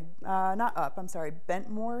 Like, not up, I'm sorry, bent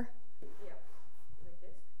more? Yeah. Like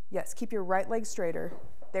this? Yes, keep your right leg straighter.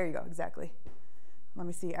 There you go, exactly. Let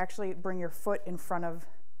me see, actually bring your foot in front of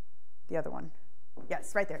the other one.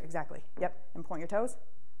 Yes, right there, exactly. Yep, and point your toes.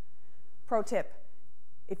 Pro tip,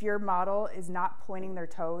 if your model is not pointing their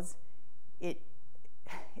toes, it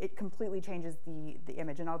completely changes the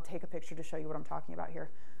image, and I'll take a picture to show you what I'm talking about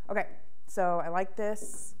here. Okay, so I like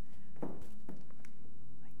this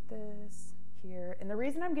here, and the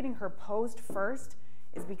reason I'm getting her posed first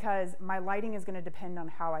is because my lighting is going to depend on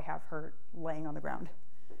how I have her laying on the ground.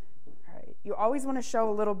 All right, you always want to show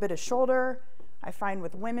a little bit of shoulder. I find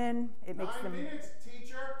with women, it makes 9 them... minutes,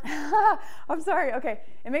 teacher. I'm sorry, okay.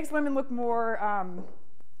 It makes women look more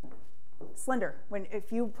slender.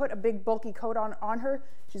 If you put a big bulky coat on her,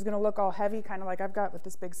 she's gonna look all heavy, kind of like I've got with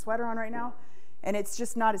this big sweater on right now. And it's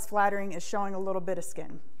just not as flattering as showing a little bit of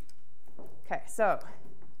skin. Okay, so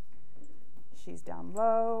she's down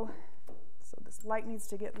low. So this light needs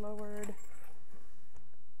to get lowered.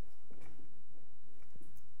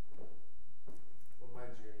 What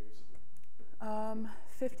lens are you gonna use?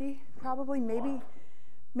 50, probably, maybe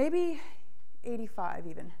 85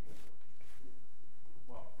 even.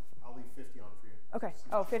 Well, I'll leave 50 on for you. Okay,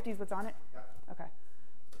 oh, 50 is what's on it? Yeah. Okay.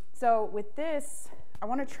 So with this, I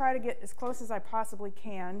want to try to get as close as I possibly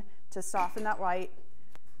can to soften that light.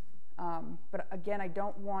 But again, I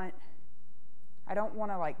don't want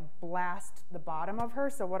to like blast the bottom of her.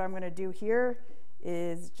 So what I'm going to do here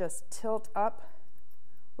is just tilt up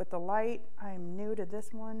with the light. I'm new to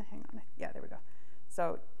this one. Hang on. Yeah, there we go.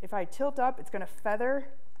 So if I tilt up, it's going to feather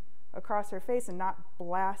across her face and not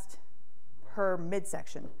blast her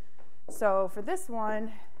midsection. So for this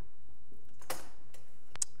one,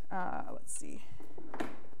 let's see.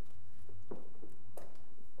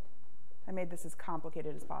 I made this as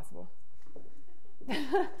complicated as possible.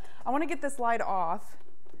 I want to get this light off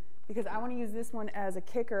because I want to use this one as a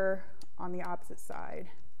kicker on the opposite side.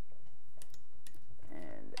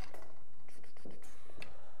 And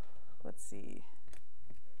let's see.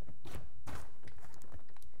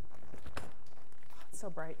 It's so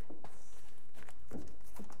bright.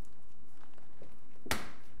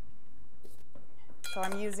 So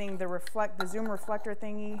I'm using the zoom reflector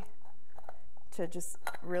thingy to just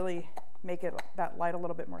really make it that light a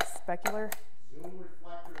little bit more specular. Zoom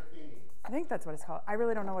reflector thingy. I think that's what it's called. I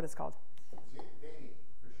really don't know what it's called. Thingy,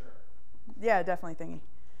 for sure. Yeah, definitely thingy.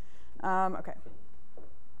 Okay.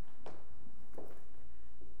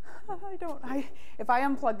 If I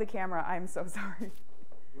unplug the camera, I'm so sorry.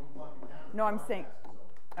 You unplug the camera? No, I'm saying,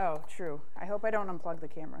 oh, true. I hope I don't unplug the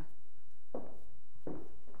camera.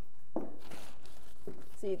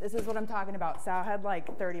 See, this is what I'm talking about. Sal had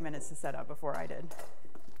like 30 minutes to set up before I did.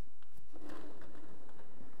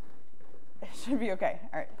 It should be okay.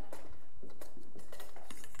 All right.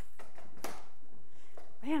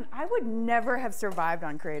 Man, I would never have survived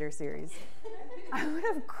on Creator Series. I would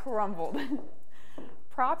have crumbled.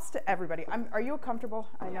 Props to everybody. Are you comfortable?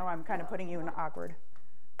 I know I'm kind of putting you in an awkward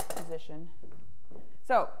position.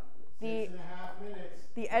 So the 6.5 minutes.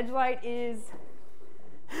 The edge light is,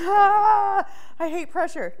 I hate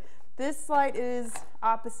pressure. This light is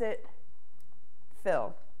opposite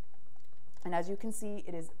fill. And as you can see,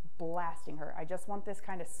 it is blasting her. I just want this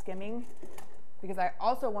kind of skimming because I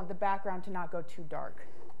also want the background to not go too dark.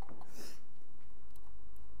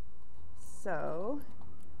 So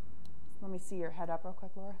let me see your head up real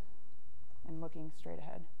quick, Laura, and looking straight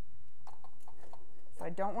ahead. So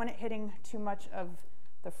I don't want it hitting too much of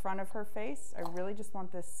the front of her face. I really just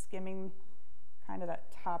want this skimming kind of that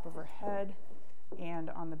top of her head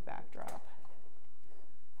and on the backdrop.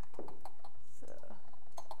 So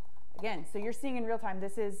again, so you're seeing in real time.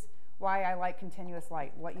 This is why I like continuous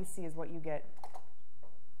light. What you see is what you get.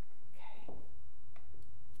 Okay.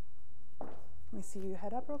 Let me see you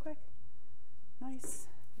head up real quick. Nice,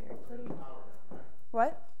 very pretty.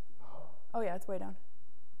 What? Oh yeah, it's way down.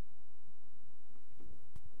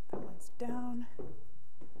 That one's down.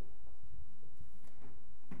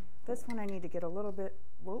 This one I need to get a little bit,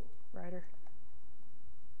 whoop, brighter.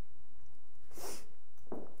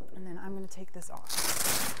 And then I'm going to take this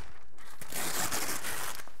off.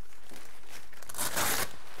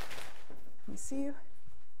 Let me see you.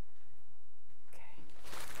 Okay.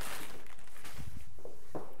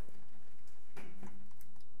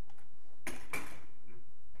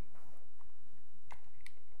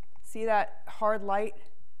 See that hard light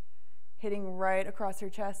hitting right across her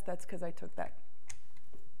chest? That's because I took that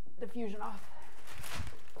diffusion off.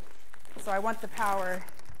 So I want the power,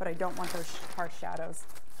 but I don't want those harsh shadows.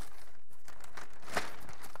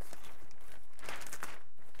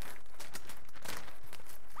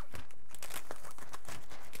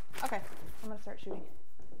 Okay, I'm gonna start shooting.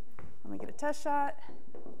 Let me get a test shot.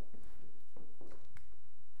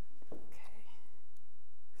 Okay.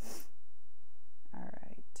 All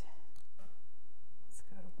right. Let's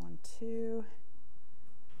go to 1, 2.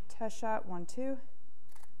 Test shot, 1, 2.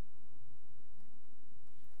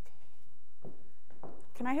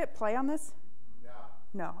 Can I hit play on this? No.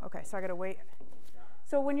 No, okay, so I gotta wait. Yeah.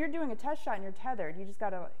 So when you're doing a test shot and you're tethered, you just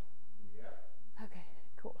gotta, Yep. okay,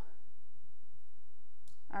 cool.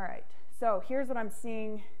 All right, so here's what I'm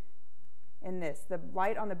seeing in this. The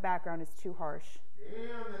light on the background is too harsh.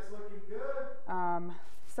 Damn, that's looking good.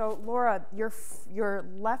 So Laura, your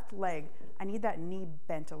left leg, I need that knee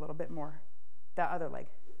bent a little bit more. That other leg.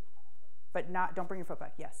 But don't bring your foot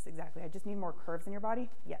back. Yes, exactly. I just need more curves in your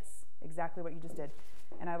body. Yes, exactly what you just did.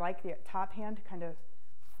 And I like the top hand kind of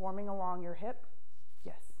forming along your hip.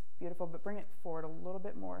 Yes, beautiful, but bring it forward a little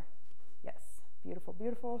bit more. Yes, beautiful,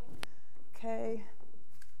 beautiful. Okay.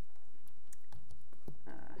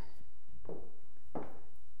 See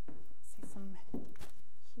some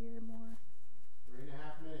here more.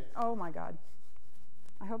 3.5 minutes. Oh my God.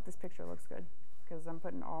 I hope this picture looks good because I'm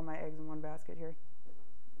putting all my eggs in one basket here.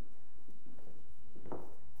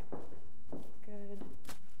 Good.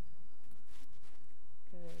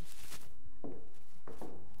 Good.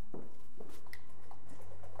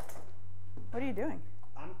 What are you doing?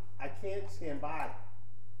 I can't stand by.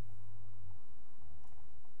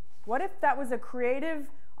 What if that was a creative,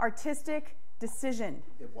 artistic decision?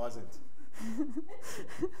 It wasn't.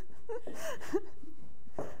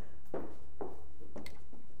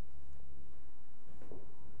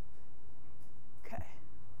 Okay.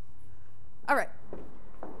 All right.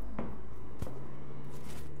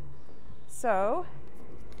 So,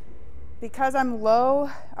 because I'm low,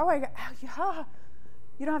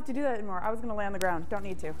 You don't have to do that anymore. I was gonna lay on the ground, don't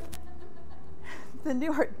need to. The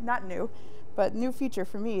new, not new, but new feature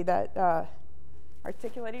for me, that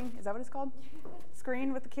articulating, is that what it's called?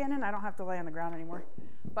 Screen with the Canon, I don't have to lay on the ground anymore.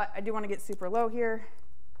 But I do wanna get super low here.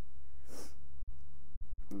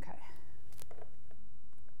 Okay.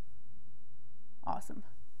 Awesome.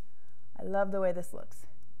 I love the way this looks.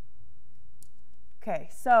 Okay,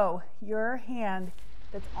 so your hand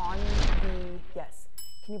that's on the, yes.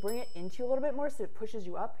 Can you bring it into you a little bit more so it pushes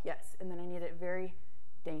you up? Yes, and then I need it very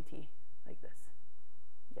dainty, like this.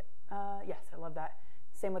 Yeah. Yes, I love that.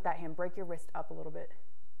 Same with that hand, break your wrist up a little bit.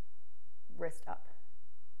 Wrist up.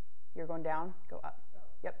 You're going down, go up.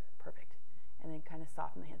 Yep, perfect. And then kind of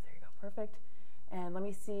soften the hands, there you go, perfect. And let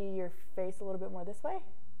me see your face a little bit more this way.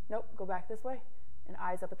 Nope, go back this way. And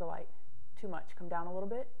eyes up at the light. Too much, come down a little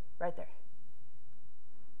bit, right there.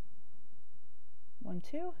 1,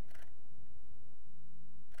 2.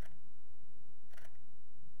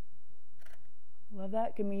 Love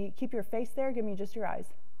that. Keep your face there, give me just your eyes.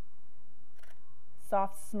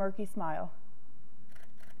 Soft, smirky smile.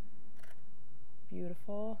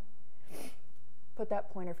 Beautiful. Put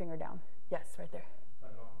that pointer finger down. Yes, right there.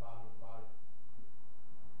 Cutting off the bottom of the body.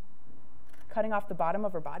 Cutting off the bottom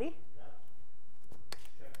of her body? Yeah.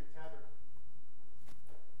 Check your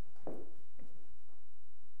tether.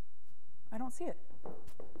 I don't see it.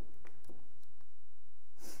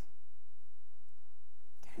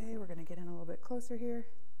 Okay, we're gonna get in a little bit closer here.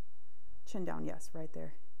 Chin down, yes, right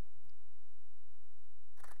there.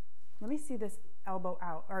 Let me see this elbow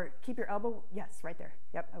out, or keep your elbow, yes, right there.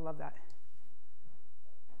 Yep, I love that.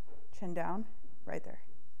 Chin down, right there.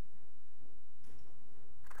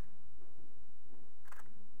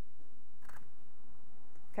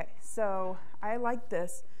 Okay, so I like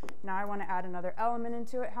this. Now I want to add another element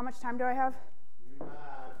into it. How much time do I have? You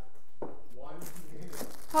have 1 minute.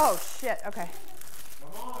 Oh, shit, okay.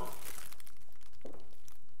 Come on.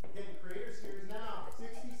 We're getting creator series now.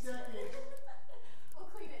 60 seconds. We'll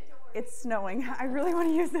clean it, don't worry. It's snowing. I really want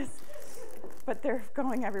to use this, but they're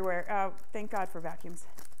going everywhere. Thank God for vacuums.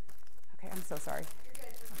 Okay, I'm so sorry. You're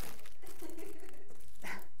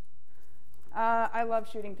good. I love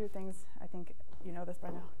shooting through things. I think you know this by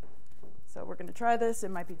now. So we're going to try this. It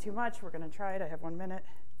might be too much. We're going to try it. I have 1 minute.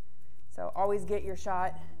 So always get your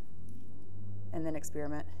shot and then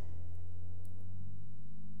experiment.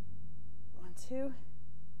 1, 2.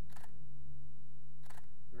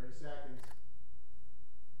 30 seconds.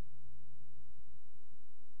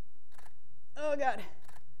 Oh, God.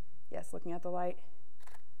 Yes, looking at the light.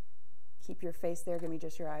 Keep your face there. Give me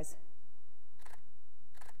just your eyes.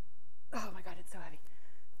 Oh, my God, it's so heavy.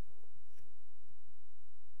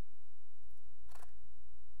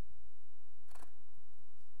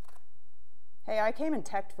 Hey, I came and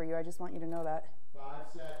teched for you. I just want you to know that. 5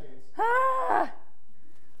 seconds. Ah!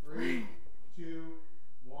 3, 2,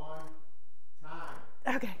 1,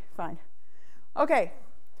 time. Okay, fine. Okay,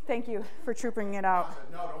 thank you for trooping it out.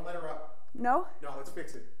 No, don't let her up. No? No, let's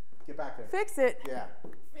fix it. Get back there. Fix it? Yeah.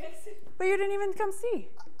 Fix it. But you didn't even come see.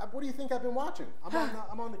 What do you think I've been watching?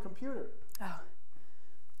 I'm on the computer. Oh,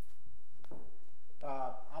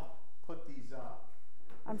 I'll put these up.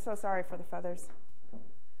 I'm so sorry for the feathers.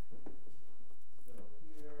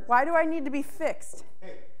 Why do I need to be fixed?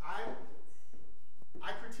 Hey, I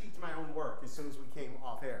critiqued my own work as soon as we came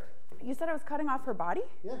off air. You said I was cutting off her body?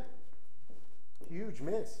 Yeah. Huge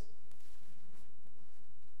miss.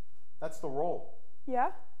 That's the roll.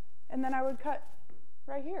 Yeah. And then I would cut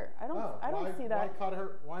right here. I don't see that.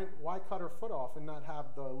 Why cut her foot off and not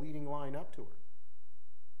have the leading line up to her?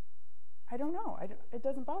 I don't know. It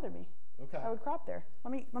doesn't bother me. Okay. I would crop there.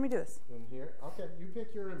 Let me do this. In here. Okay, you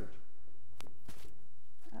pick your image.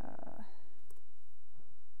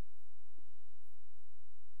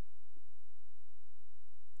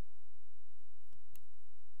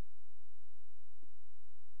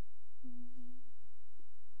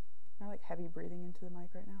 I like heavy breathing into the mic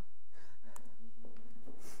right now.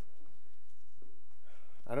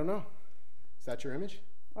 I don't know. Is that your image?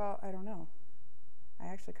 Well, I don't know. I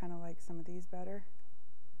actually kind of like some of these better.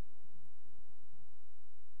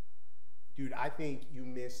 Dude, I think you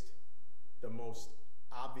missed the most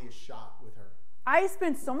obvious shot with her. I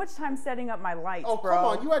spent so much time setting up my lights, Oh, bro. come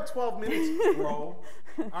on. You had 12 minutes, bro.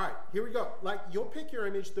 All right, here we go. Like, you'll pick your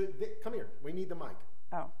image. Come here. We need the mic.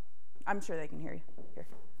 Oh, I'm sure they can hear you. Here.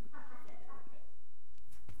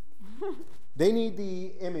 They need the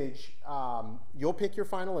image. You'll pick your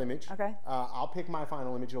final image. Okay. I'll pick my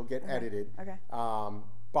final image. It'll get edited. Okay.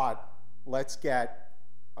 But let's get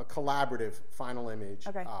a collaborative final image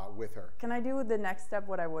Okay. with her. Can I do the next step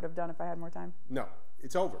what I would have done if I had more time? No,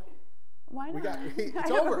 it's over. Why not? We got, it's I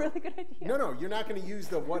have over. a really good idea. No, no, you're not going to use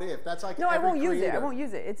the what if. That's like No, I every won't use it. I creator. won't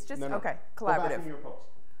use it. It's just, No, no. okay, Go back collaborative. in your post.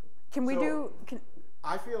 Can we So, do,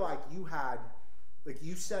 I feel like you had, like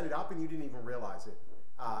you set it up and you didn't even realize it.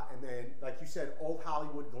 And then, like you said, old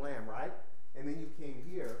Hollywood glam, right? And then you came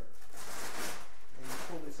here and you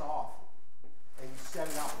pulled this off and you set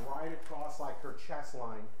it up right across like her chest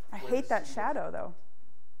line. I where hate the that seam is. shadow though.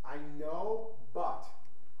 I know, but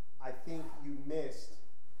I think you missed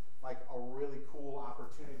like a really cool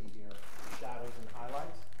opportunity here. Shadows and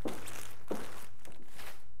highlights.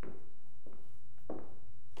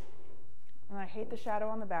 And I hate the shadow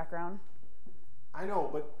on the background. I know,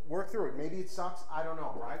 but work through it. Maybe it sucks. I don't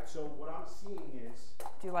know, right? So what I'm seeing is,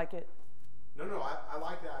 Do you like it? no, I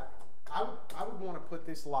like that. I would want to put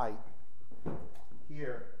this light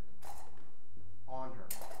here on her,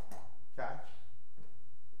 okay?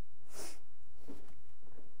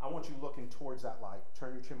 I want you looking towards that light.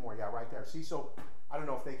 Turn your chin more, yeah, right there. See, so I don't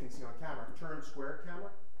know if they can see on camera. Turn square camera,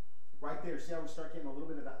 right there. See how we start getting a little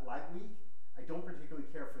bit of that light leak? I don't particularly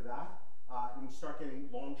care for that. And you start getting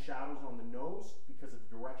long shadows on the nose because of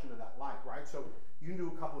the direction of that light, right? So you can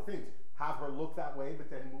do a couple of things. Have her look that way, but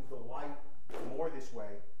then move the light more this way.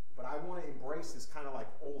 But I want to embrace this kind of like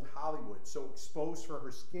old Hollywood. So expose for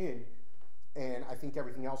her skin, and I think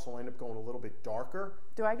everything else will end up going a little bit darker.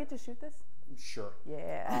 Do I get to shoot this? Sure.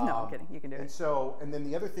 Yeah, no, I'm kidding. You can do And it. so, and then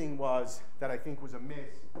the other thing was that I think was a miss.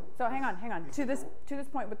 So hang on. To this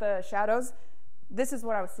point with the shadows, this is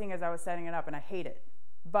what I was seeing as I was setting it up, and I hate it.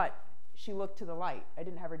 But she looked to the light. I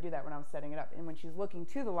didn't have her do that when I was setting it up. And when she's looking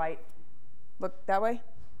to the light, look that way,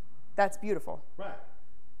 that's beautiful. Right.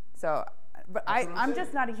 So, but That's what I'm I'm saying.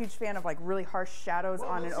 just not a huge fan of like really harsh shadows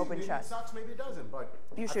on an let's see, open maybe chest. it sucks, maybe it doesn't, but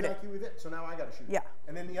You I shoot feel it. like you with it, so now I got to shoot it. Yeah.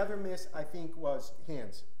 And then the other miss, I think, was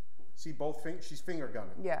hands. See both fingers? She's finger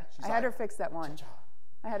gunning. Yeah, She's I had like, her fix that one. cha-cha.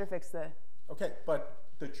 I had her fix the, Okay, but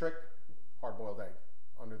the trick, hard-boiled egg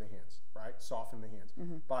under the hands, right? Soften the hands.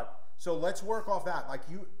 But so let's work off that. Like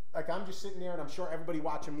I'm just sitting there, and I'm sure everybody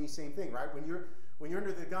watching me, same thing, right? When you're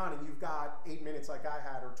under the gun and you've got 8 minutes like I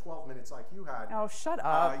had, or 12 minutes like you had. oh, shut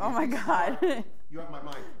up. Oh my God. You have my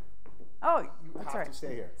mic. Oh, You that's have right. to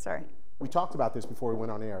stay here. Sorry. We talked about this before we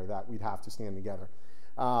went on air, that we'd have to stand together.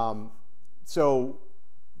 So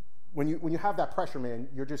when you have that pressure, man,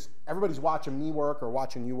 everybody's watching me work or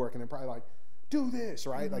watching you work, and they're probably like, do this,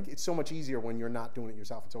 right? Like, it's so much easier when you're not doing it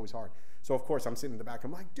yourself. It's always hard. So of course I'm sitting in the back,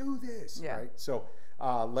 I'm like, do this, Yeah. right? So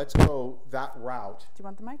let's go that route. Do you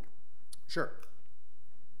want the mic? Sure.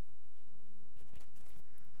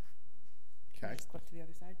 Okay. Just click to the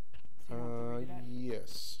other side. So you don't have to read it.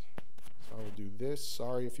 Yes. So I will do this.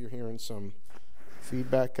 Sorry if you're hearing some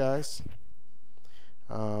feedback, guys.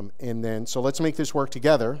 And then, so let's make this work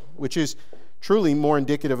together, which is truly more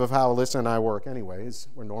indicative of how Alissa and I work anyways.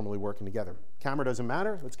 We're normally working together. Camera doesn't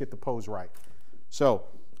matter. Let's get the pose right. So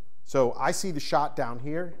I see the shot down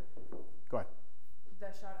here. Go ahead. The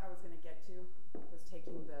shot I was going to get to was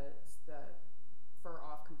taking the fur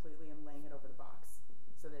off completely and laying it over the box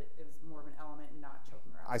so that it was more of an element and not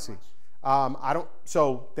choking her out I so see. much.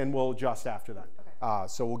 So then we'll adjust after that. Okay.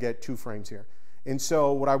 So we'll get 2 frames here. And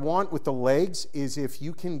so what I want with the legs is if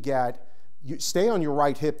you can stay on your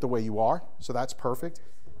right hip the way you are. So that's perfect.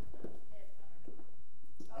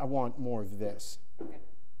 I want more of this. Okay.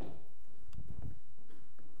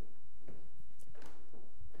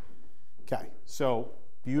 Okay, so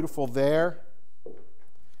beautiful there.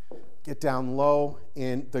 Get down low.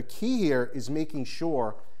 And the key here is making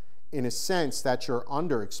sure, in a sense, that you're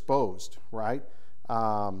underexposed, right?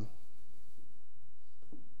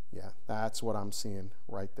 Yeah, that's what I'm seeing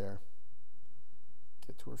right there.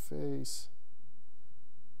 Get to her face.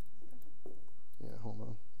 Yeah, hold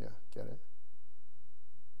on. Yeah, get it.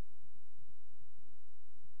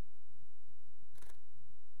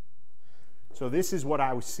 So this is what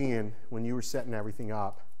I was seeing when you were setting everything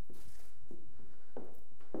up.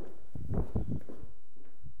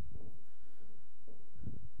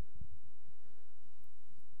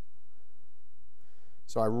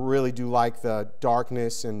 So I really do like the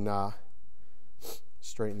darkness, and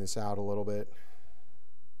straighten this out a little bit.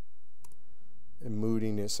 And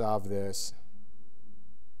moodiness of this.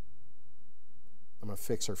 I'm going to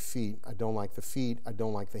fix her feet. I don't like the feet. I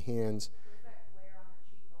don't like the hands. Where's that glare on the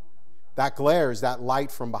cheekbone coming from? That glare is that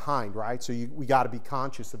light from behind, right? So we got to be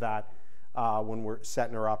conscious of that when we're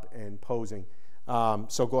setting her up and posing.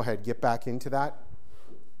 So go ahead, get back into that.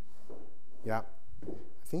 Yeah. I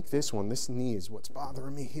think this knee is what's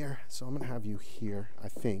bothering me here. So I'm going to have you here, I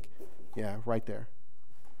think. Yeah, right there.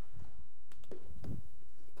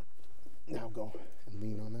 Now go and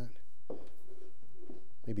lean on that.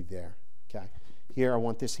 Maybe there. Okay. Here, I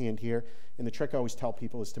want this hand here. And the trick I always tell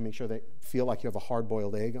people is to make sure they feel like you have a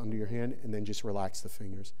hard-boiled egg under your hand, and then just relax the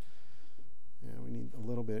fingers. Yeah, we need a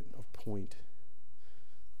little bit of point.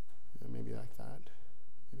 Yeah, maybe like that.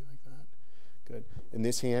 Maybe like that. Good. In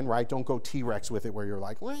this hand, right, don't go T-Rex with it where you're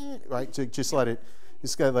like, right, so just let it,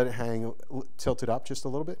 just gotta let it hang, tilt it up just a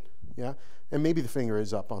little bit. Yeah, and maybe the finger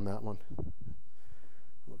is up on that one.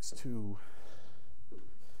 Looks too,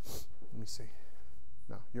 let me see.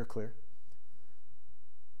 No, you're clear.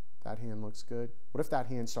 That hand looks good. What if that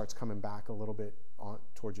hand starts coming back a little bit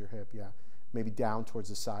towards your hip? Yeah, maybe down towards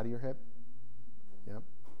the side of your hip. Yep.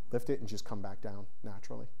 Lift it and just come back down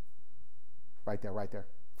naturally. Right there, right there.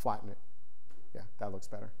 Flatten it. Yeah, that looks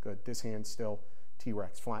better. Good. This hand still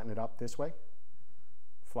T-Rex. Flatten it up this way.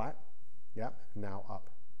 Flat. Yep. Now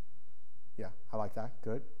up. Yeah, I like that.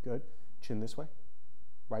 Good, good. Chin this way.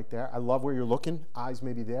 Right there. I love where you're looking. Eyes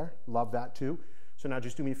maybe there. Love that too. So now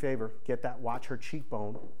just do me a favor. Get that, watch her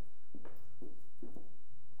cheekbone.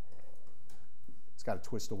 It's got to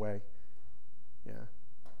twist away. Yeah,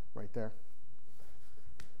 right there.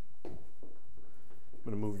 I'm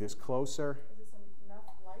going to move this closer. Is this enough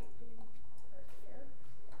light hitting her hair?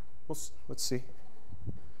 Let's see.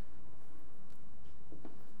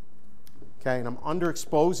 Okay, and I'm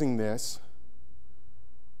underexposing this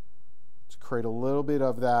to create a little bit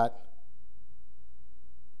of that.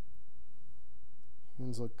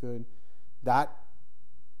 Hands look good. That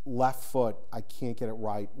left foot, I can't get it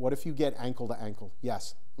right. What if you get ankle to ankle?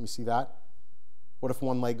 Yes. Let me see that. What if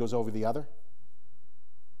one leg goes over the other?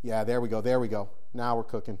 Yeah, there we go. There we go. Now we're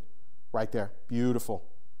cooking. Right there. Beautiful.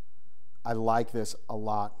 I like this a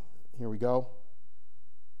lot. Here we go.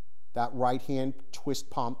 That right hand, twist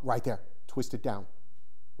palm, right there. Twist it down.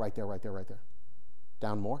 Right there, right there, right there.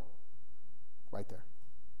 Down more. Right there.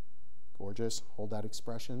 Gorgeous. Hold that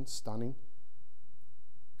expression. Stunning.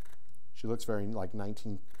 She looks very like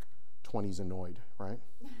 1920s annoyed, right?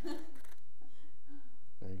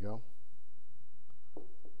 There you go.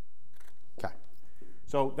 Okay.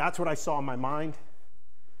 So that's what I saw in my mind.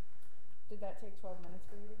 Did that take 12 minutes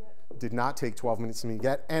for you to get? Did not take 12 minutes for me to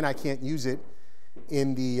get, and I can't use it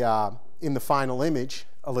in the final image,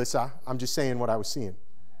 Alissa. I'm just saying what I was seeing.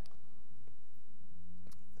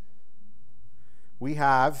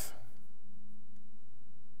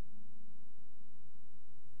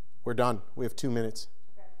 We're done. We have 2 minutes.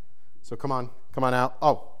 Okay. So come on out.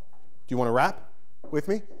 Oh, do you want to wrap with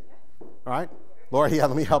me? Yeah. All right. Laura, yeah,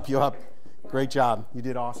 let me help you up. Great job. You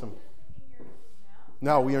did awesome.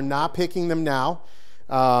 No, we are not picking them now.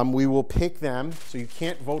 We will pick them. So you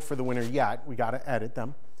can't vote for the winner yet. We got to edit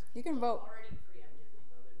them. You can vote.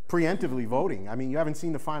 Preemptively voting. I mean, you haven't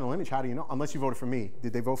seen the final image. How do you know? Unless you voted for me.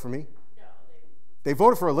 Did they vote for me? No, They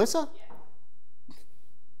voted for Alissa? yeah.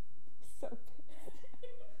 So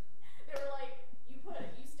They were like, you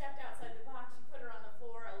stepped outside the box, you put her on the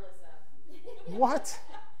floor, Alissa. What?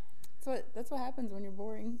 that's what happens when you're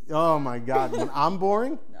boring. Oh my God. When I'm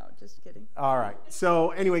boring? No, just kidding. All right.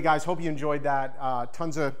 So anyway, guys, hope you enjoyed that.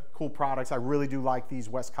 Tons of cool products. I really do like these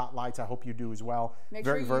Westcott lights. I hope you do as well.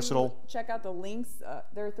 Very versatile. Check out the links.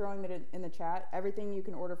 They're throwing it in the chat. Everything you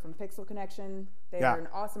can order from Pixel Connection. They are an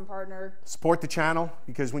awesome partner. Support the channel,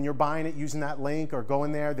 because when you're buying it using that link or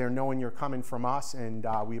going there, they're knowing you're coming from us, and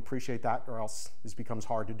we appreciate that, or else this becomes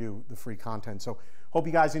hard to do, the free content. So hope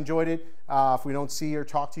you guys enjoyed it. If we don't see or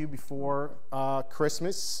talk to you before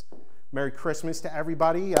Christmas, Merry Christmas to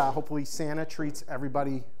everybody. Hopefully Santa treats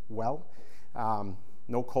everybody well.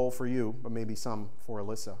 No coal for you, but maybe some for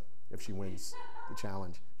Alissa if she wins the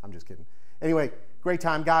challenge. I'm just kidding. Anyway, great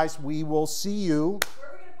time, guys. We will see you. Where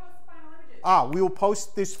are we going to post the final images? We will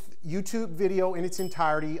post this YouTube video in its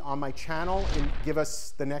entirety on my channel and give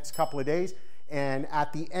us the next couple of days. And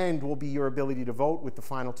at the end will be your ability to vote with the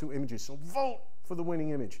final 2 images. So vote for the winning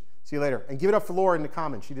image. See you later. And give it up for Laura in the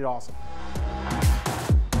comments. She did awesome.